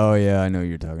so Oh yeah, I know what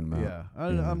you're talking about. yeah,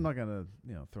 I'm not gonna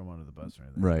throw him under the bus or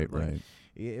anything. Right. but, like,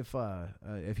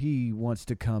 Right. if he wants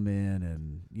to come in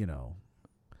and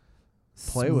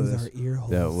play with Smooth us, our ear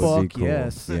holes. That would be Fuck cool.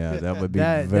 yes. Yeah, that would be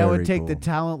that very would take cool. the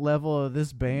talent level of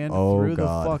this band Oh, through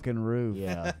God. the fucking roof.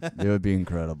 Yeah, it would be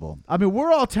incredible. I mean,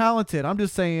 we're all talented. I'm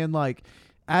just saying, like,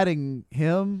 adding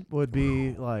him would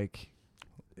be like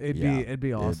It'd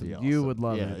be awesome. You would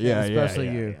love it. Especially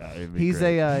you. Yeah, it'd be He's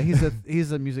great.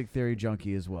 he's a music theory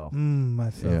junkie as well.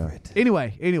 My favorite.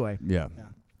 Anyway. Yeah.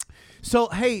 So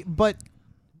hey, but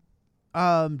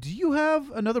do you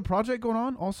have another project going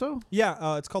on also?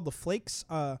 Yeah, it's called The Flakes.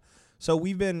 So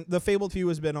the Fabled Few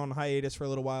has been on hiatus for a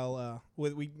little while.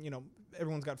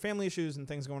 Everyone's got family issues and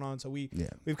things going on, so we've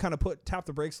kind of tapped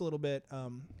the brakes a little bit.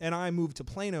 And I moved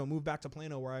back to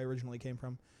Plano, where I originally came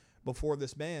from, before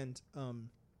this band. I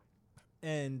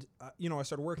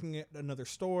started working at another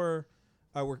store.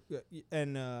 I work,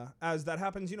 and as that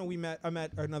happens, I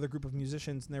met another group of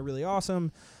musicians, and they're really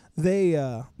awesome. They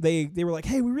were like,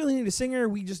 hey, we really need a singer.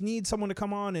 We just need someone to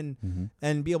come on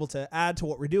and be able to add to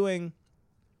what we're doing.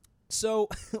 So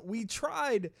we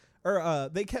tried, or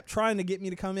they kept trying to get me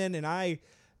to come in, and I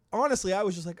was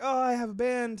just like, oh, I have a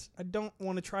band. I don't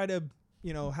want to try to,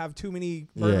 have too many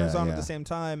burners on at the same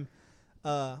time.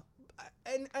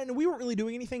 And we weren't really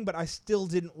doing anything, but I still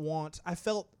didn't want.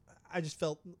 I just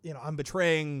felt, I'm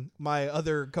betraying my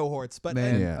other cohorts. But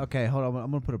okay, hold on.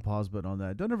 I'm gonna put a pause button on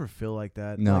that. Don't ever feel like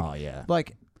that. No,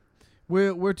 Like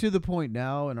we're to the point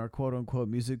now in our quote unquote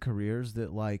music careers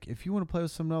that like if you want to play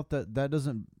with someone else that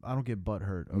doesn't, I don't get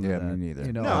butthurt over that. Me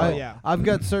neither. I've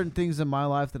got certain things in my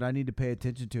life that I need to pay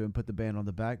attention to and put the band on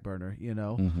the back burner.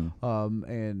 And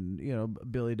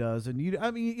Billy does, and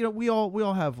we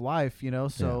all have life.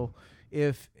 So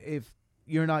if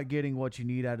you're not getting what you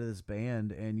need out of this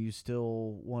band and you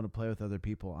still want to play with other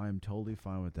people, I'm totally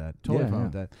fine with that.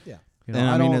 With that. Yeah. And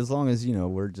I mean, as long as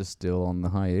we're just still on the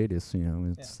hiatus,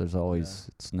 there's always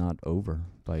it's not over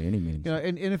by any means.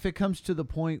 And if it comes to the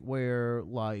point where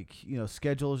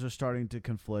schedules are starting to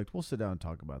conflict, we'll sit down and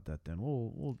talk about that. Then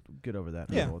we'll get over that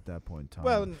hurdle at that point in time.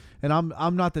 Well, and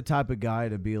I'm not the type of guy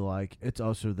to be like it's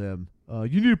us or them.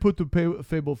 You need to put the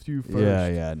Fabled Few first.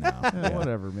 No,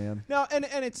 whatever, man. No,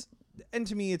 and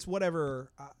to me, it's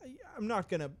whatever. I'm not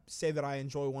gonna say that I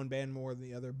enjoy one band more than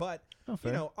the other, but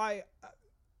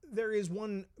there is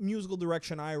one musical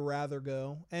direction I rather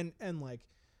go, and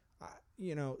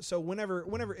so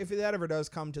whenever if that ever does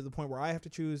come to the point where I have to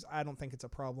choose, I don't think it's a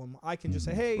problem. I can just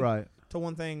say, hey, to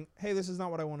one thing, hey, this is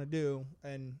not what I want to do,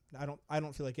 and I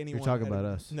don't feel like anyone. You're talking about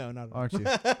us, no, not aren't you?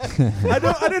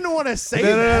 I didn't want to say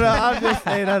that. No. I'm just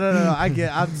saying, no.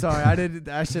 I'm sorry.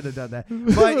 I should have done that.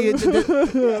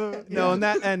 But no,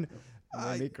 and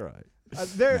made me cry.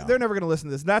 They're never gonna listen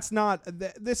to this. That's not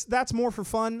That's more for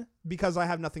fun because I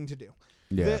have nothing to do.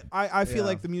 Yeah, I feel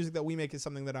like the music that we make is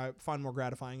something that I find more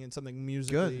gratifying and something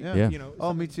musically. Good. Yeah.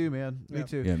 Oh, me too, man. Me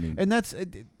too. Yeah, and that's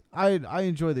I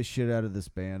enjoy the shit out of this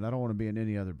band. I don't want to be in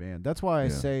any other band. That's why I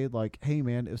say like, hey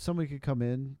man, if somebody could come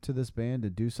in to this band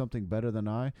and do something better than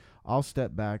I'll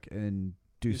step back and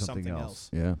do something else.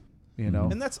 Yeah.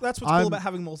 And that's what's cool about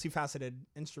having multifaceted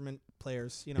instrument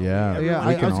players.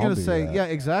 I was gonna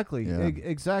say, exactly,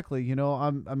 exactly. I know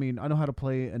how to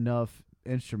play enough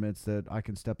instruments that I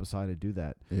can step aside and do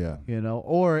that. Yeah.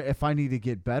 Or if I need to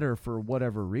get better for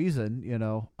whatever reason,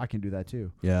 I can do that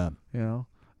too. Yeah.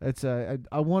 It's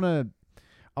I want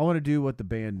to do what the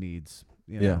band needs.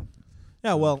 Yeah.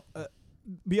 Yeah. Well.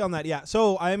 Beyond that,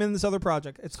 so I am in this other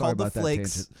project. It's called The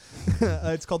Flakes.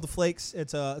 It's called The Flakes.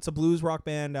 It's a blues rock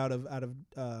band out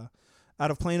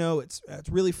of Plano. It's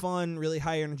really fun, really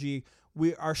high energy.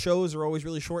 Our shows are always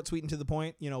really short, sweet, and to the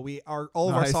point. All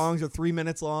of our songs are 3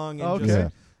 minutes long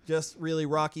and just really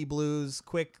rocky blues,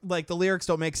 quick. Like the lyrics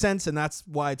don't make sense, and that's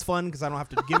why it's fun because I don't have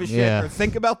to give a shit or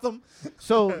think about them.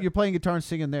 So you're playing guitar and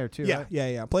singing there too, right?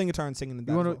 Yeah. Playing guitar and singing.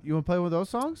 You want to play one of those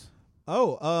songs?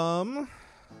 Oh,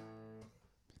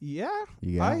 yeah.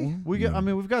 You got one?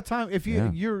 We've got time. If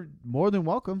you're more than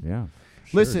welcome. Yeah.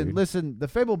 Sure, listen. The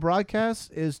Fabled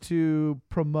Broadcast is to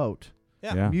promote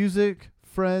music,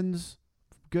 friends,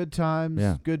 good times,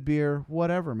 good beer,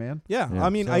 whatever, man. Yeah.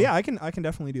 I can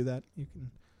definitely do that. You can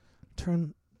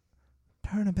turn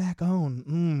it back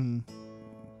on.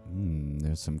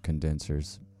 There's some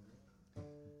condensers.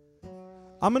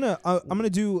 I'm gonna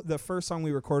do the first song we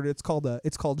recorded. It's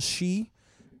called She.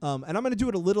 And I'm gonna do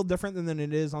it a little different than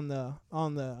it is on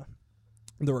the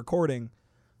recording,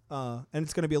 and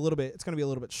it's gonna be a little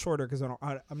bit shorter because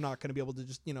I'm not gonna be able to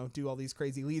just do all these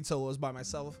crazy lead solos by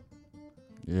myself.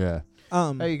 Yeah.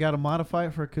 Hey, you gotta modify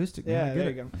it for acoustic. Yeah, man. there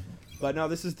you go. But no,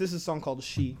 this is a song called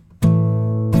She.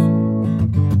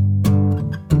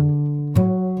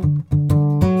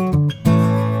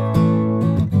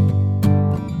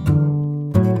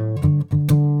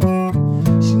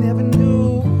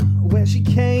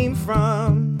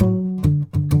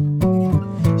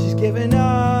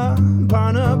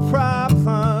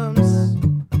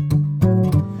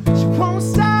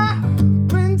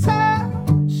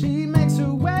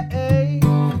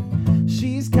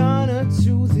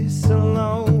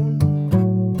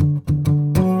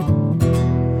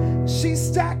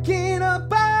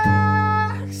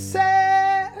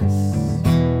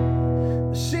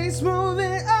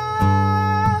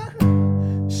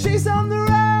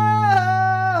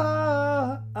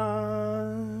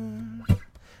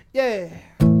 Yeah.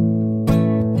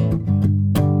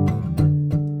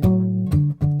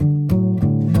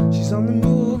 She's on the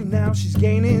move now, she's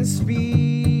gaining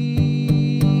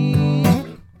speed.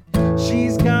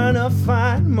 She's gonna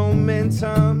find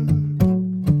momentum.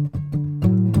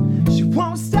 She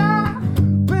won't stop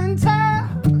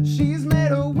until she's made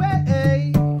her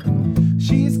way.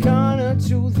 She's gonna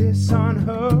do this on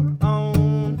her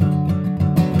own.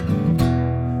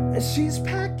 And she's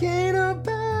packing her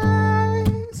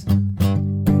bags.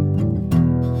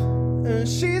 And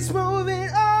she's moving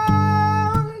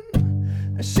on.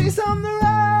 And she's on the run.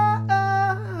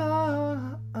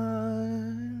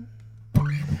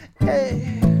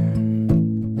 Hey.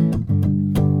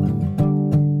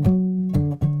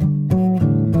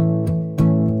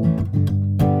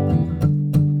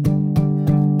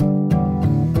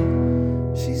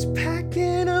 She's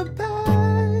packing her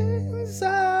bags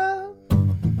up.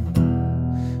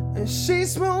 And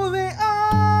she's moving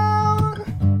on.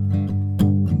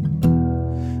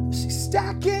 She's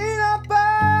stacking up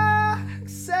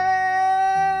boxes.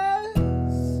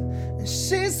 And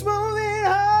she's moving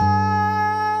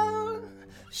on.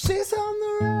 She's on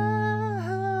the run.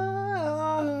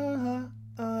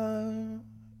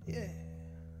 Yeah.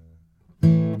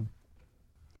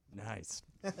 Nice.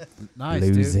 Nice,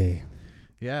 dude. Bluesy.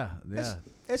 Yeah, yeah.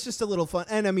 It's just a little fun.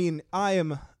 And I mean, I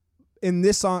am in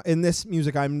this song, in this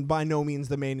music, I'm by no means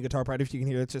the main guitar part. If you can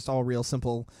hear, it's just all real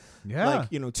simple, Yeah. like,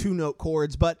 2-note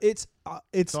chords. But it's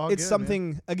all good,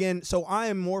 something again. So I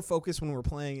am more focused when we're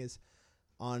playing is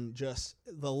on just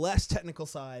the less technical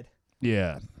side.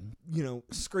 Yeah.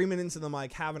 Screaming into the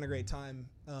mic, having a great time,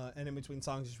 and in between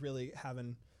songs, just really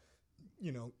having,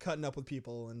 cutting up with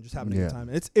people and just having a Yeah. good time.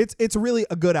 And it's really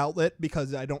a good outlet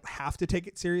because I don't have to take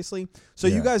it seriously. So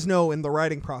you Yeah. guys know in the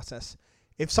writing process,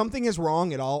 if something is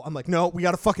wrong at all, I'm like, no, we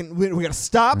gotta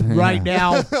stop Right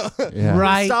now. Yeah.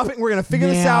 Right. Stop it. We're gonna figure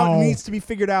this out. now. It needs to be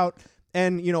figured out.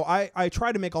 And I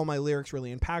try to make all my lyrics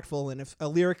really impactful. And if a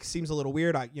lyric seems a little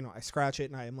weird, I scratch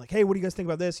it and I'm like, hey, what do you guys think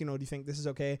about this? Do you think this is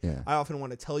okay? Yeah. I often want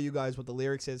to tell you guys what the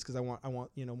lyrics is because I want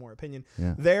more opinion.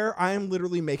 Yeah. There, I am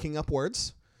literally making up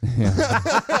words.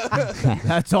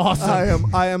 That's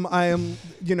awesome. I am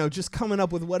just coming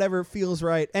up with whatever feels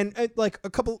right. And like a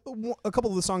couple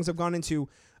of the songs I've gone into,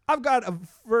 I've got a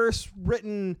verse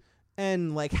written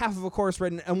and like half of a chorus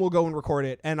written, and we'll go and record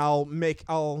it, and I'll make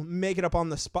it up on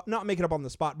the spot, not make it up on the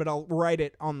spot, but I'll write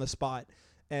it on the spot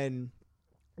and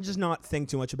just not think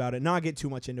too much about it, not get too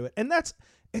much into it. And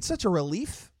it's such a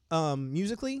relief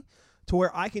musically to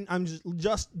where I'm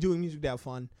just doing music to have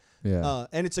fun. Yeah.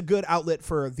 And it's a good outlet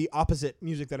for the opposite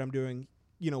music that I'm doing,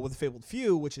 with Fabled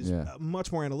Few, which is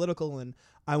much more analytical, and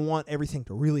I want everything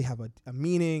to really have a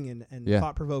meaning and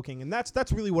thought-provoking, and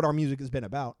that's really what our music has been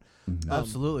about. Mm-hmm.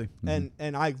 Absolutely.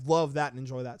 And I love that and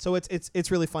enjoy that. So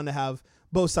it's really fun to have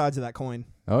both sides of that coin.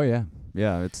 Oh yeah.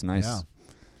 Yeah. It's nice. Yeah.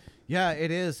 Yeah, it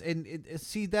is, and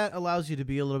see that allows you to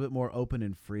be a little bit more open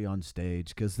and free on stage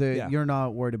because you're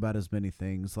not worried about as many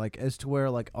things. Like as to where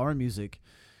like our music,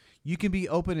 you can be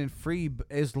open and free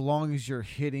as long as you're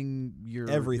hitting your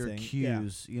Everything,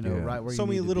 cues, Yeah. right where So you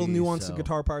many need to little be, nuanced so.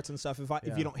 guitar parts and stuff. If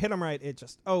Yeah. you don't hit them right, it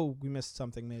just we missed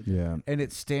something major. Yeah. And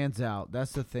it stands out.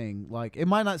 That's the thing. Like it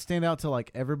might not stand out to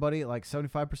like everybody, like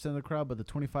 75% of the crowd, but the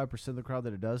 25% of the crowd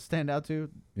that it does stand out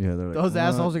to, Yeah. They're like, those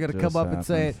assholes are "What gonna come just up and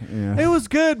say happened?" Yeah. it was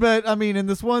good, but I mean, in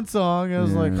this one song, it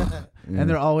was like, Yeah. and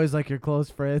they're always like your close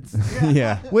friends.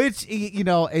 yeah. Which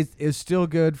is still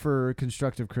good for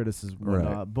constructive criticism, and Right.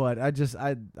 whatnot, but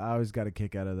I always got a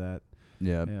kick out of that.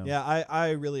 Yeah. Yeah,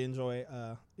 I really enjoy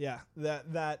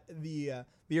that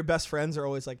your best friends are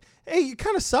always like, hey, you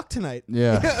kind of suck tonight.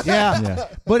 Yeah. Yeah. Yeah.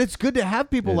 But it's good to have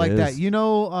people It like that.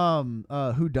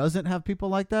 is. Who doesn't have people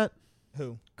like that?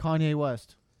 Who? Kanye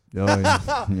West. Oh,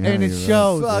 yeah. And Yeah, it you're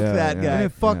shows. Fuck Yeah, that yeah. guy. And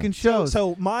it fucking shows.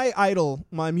 So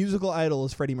my musical idol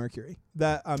is Freddie Mercury.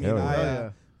 That I mean, Oh, yeah.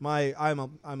 I'm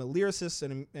a lyricist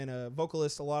and a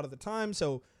vocalist a lot of the time.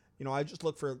 So I just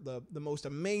look for the most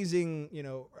amazing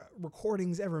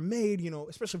recordings ever made.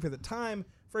 Especially for the time.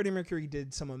 Freddie Mercury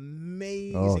did some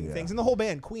amazing things, and the whole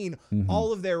band, Queen,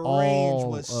 all of their range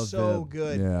was of so them.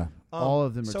 good. Yeah. All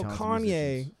of them are So talented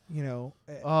Kanye,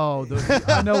 musicians.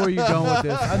 I know where you're going with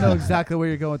this. I know exactly where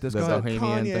you're going with this. Go The ahead.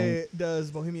 Bohemian Kanye does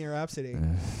Bohemian Rhapsody,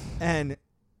 and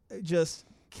just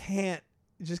can't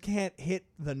hit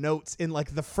the notes in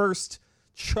like the first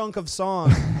chunk of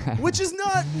song, which is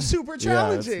not super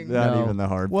challenging. Yeah, it's not No. even the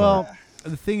hard Well, part.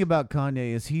 the thing about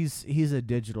Kanye is he's a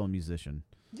digital musician.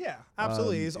 Yeah,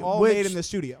 absolutely. It's all which- made in the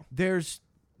studio. There's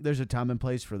a time and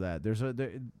place for that.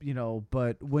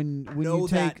 But when Know you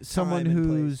that take someone time and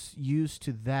who's used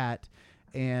to that,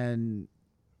 and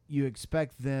you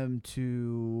expect them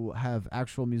to have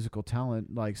actual musical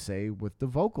talent, like say with the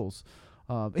vocals.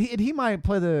 He might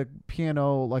play the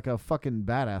piano like a fucking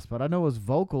badass, but I know his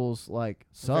vocals like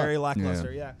suck. Very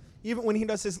lackluster. Yeah. Even when he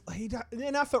does his,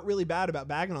 and I felt really bad about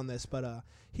bagging on this, but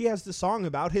he has the song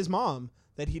about his mom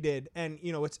that he did, and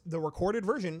it's the recorded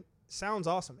version sounds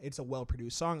awesome. It's a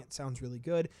well-produced song. It sounds really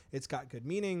good. It's got good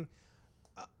meaning.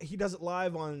 He does it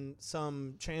live on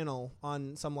some channel,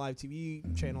 on some live TV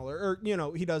channel, or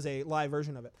he does a live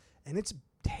version of it, and it's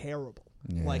terrible.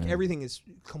 Yeah. Like everything is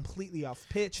completely off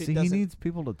pitch. See, he needs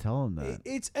people to tell him that.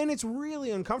 It's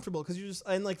really uncomfortable because you just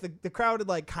and like the crowd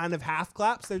like kind of half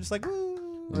claps. They're just like, ooh.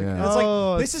 Like, Yeah. and it's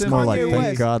like this is more Kanye like, West.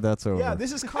 thank God that's over. Yeah,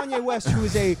 this is Kanye West, who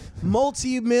is a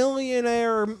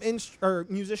multi-millionaire or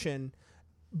musician,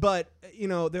 but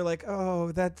they're like,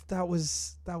 oh, that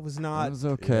was not It was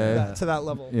okay. to that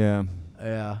level. Yeah.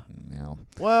 Yeah. Yeah.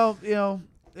 Well,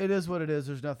 it is what it is.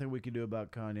 There's nothing we can do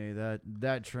about Kanye.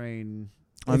 That train.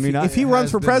 I mean, if he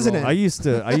runs for president, I used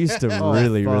to Oh,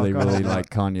 really fuck off. like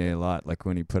Kanye a lot. Like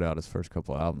when he put out his first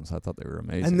couple albums, I thought they were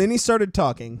amazing. and then he started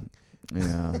talking.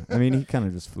 yeah, I mean, he kind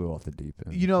of just flew off the deep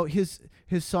end.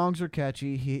 His songs are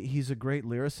catchy. He's a great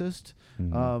lyricist.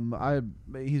 Mhm.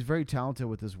 He's very talented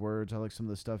with his words. I like some of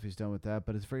the stuff he's done with that,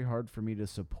 but it's very hard for me to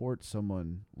support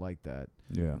someone like that.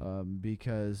 Yeah.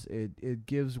 Because it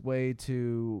gives way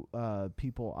to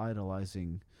people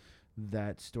idolizing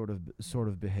that sort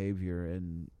of behavior,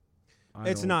 and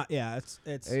It's don't- not. Yeah,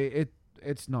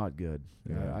 it's not good.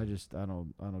 Yeah. I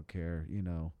don't care.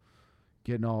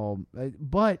 Getting all,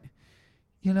 but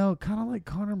kind of like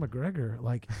Conor McGregor,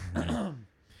 like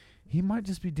he might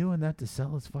just be doing that to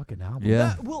sell his fucking album.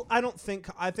 Yeah. Well, I don't think.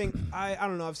 I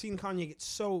don't know. I've seen Kanye get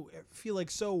so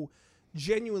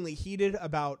genuinely heated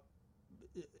about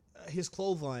his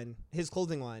clothing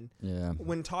line Yeah.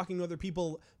 when talking to other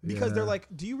people because Yeah. they're like,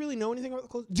 "Do you really know anything about the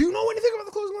clothing? Do you know anything about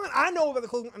the clothing line? I know about the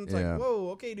clothing." And it's Yeah. like, whoa,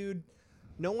 okay, dude.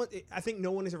 No one. I think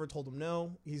no one has ever told him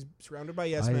no. He's surrounded by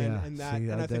yes men, and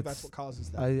I think that's what causes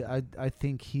that. I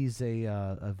think he's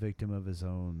a victim of his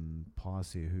own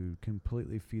posse who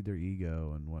completely feed their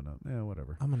ego and whatnot. Yeah,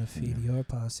 whatever. I'm gonna feed your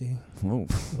posse. Whoa.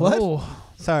 What?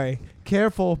 Oh, Sorry.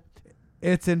 careful.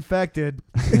 It's infected.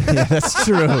 yeah, that's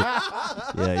true.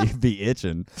 Yeah, you'd be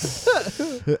itching.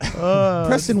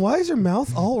 Preston, why is your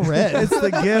mouth all red? It's the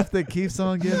gift that keeps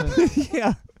on giving.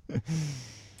 yeah.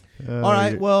 All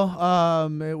right. Well,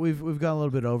 we've gone a little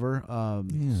bit over.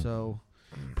 Yeah. So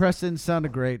Preston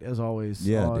sounded great as always.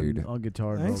 Yeah, on, dude. On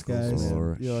guitar and Thanks, vocals. guys. Man.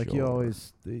 For You sure.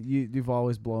 you've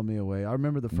always blown me away. I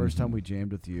remember the first time Mhm. we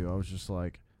jammed with you. I was just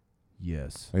like,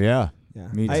 yes. Yeah. Yeah.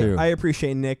 Me too. I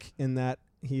appreciate Nick in that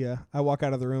I walk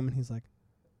out of the room and he's like,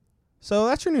 "So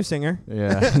that's your new singer."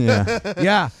 Yeah. Yeah.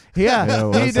 Yeah, Yeah, he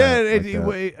what's did.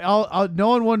 that? No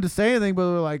one wanted to say anything, but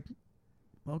we were like,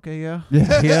 okay, yeah.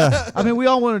 Yeah. Yeah. I mean, we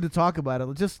all wanted to talk about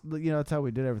it. Just that's how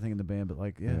we did everything in the band. But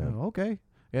like, yeah. Yeah. Okay.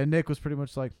 And Nick was pretty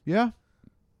much like, yeah,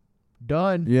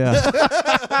 done. Yeah.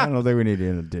 I don't think we need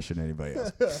to audition anybody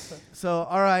else. So,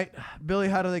 all right, Billy,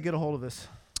 how do they get a hold of us?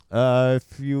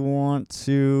 If you want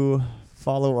to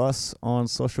follow us on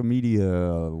social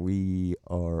media, we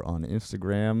are on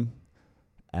Instagram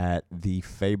at the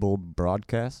Fabled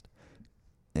Broadcast,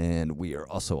 and we are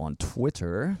also on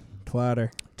Twitter,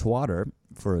 Twatter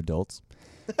for adults.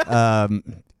 We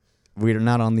are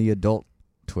not on the adult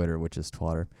Twitter, which is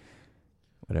Twatter.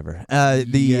 Whatever.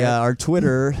 Our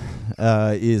Twitter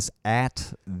is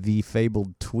at the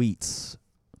Fabled Tweets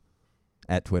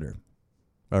at Twitter,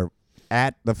 or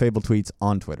at the Fabled Tweets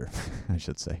on Twitter, I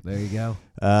should say. There you go.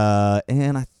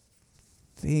 And I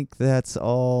think that's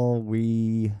all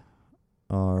we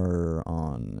are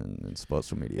on in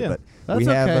social media. Yeah, but that's we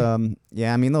have, okay.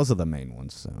 I mean, those are the main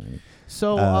ones.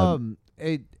 So,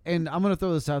 And I'm gonna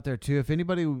throw this out there too. If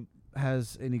anybody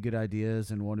has any good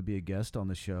ideas and want to be a guest on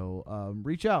the show,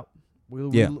 reach out. We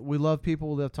love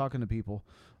people. We love talking to people.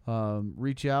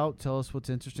 Reach out, tell us what's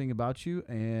interesting about you,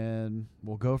 and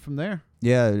we'll go from there.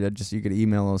 yeah, you could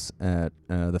email us at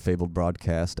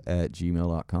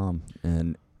thefabledbroadcast@gmail.com.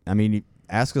 And, I mean,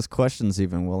 ask us questions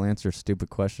even. We'll answer stupid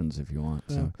questions if you want.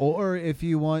 So. Or if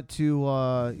you want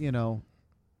to,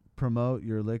 promote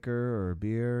your liquor or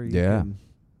beer, you can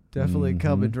definitely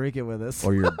come and drink it with us.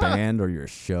 Or your band or your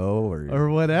show or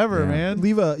whatever, Yeah. man.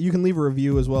 You can leave a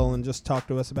review as well and just talk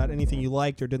to us about anything you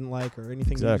liked or didn't like or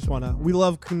anything you just Exactly. want to. We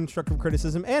love constructive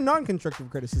criticism and non-constructive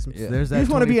criticism. Yeah. There's You that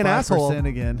just wanna be an 25% asshole.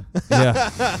 again.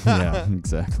 yeah,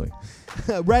 exactly.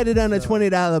 Write it on a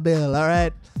 $20 bill. All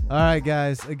right. All right,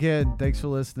 guys. Again, thanks for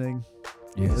listening.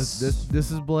 Yes.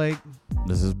 This is Blake.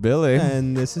 This is Billy.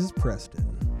 And this is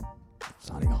Preston.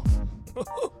 Signing off.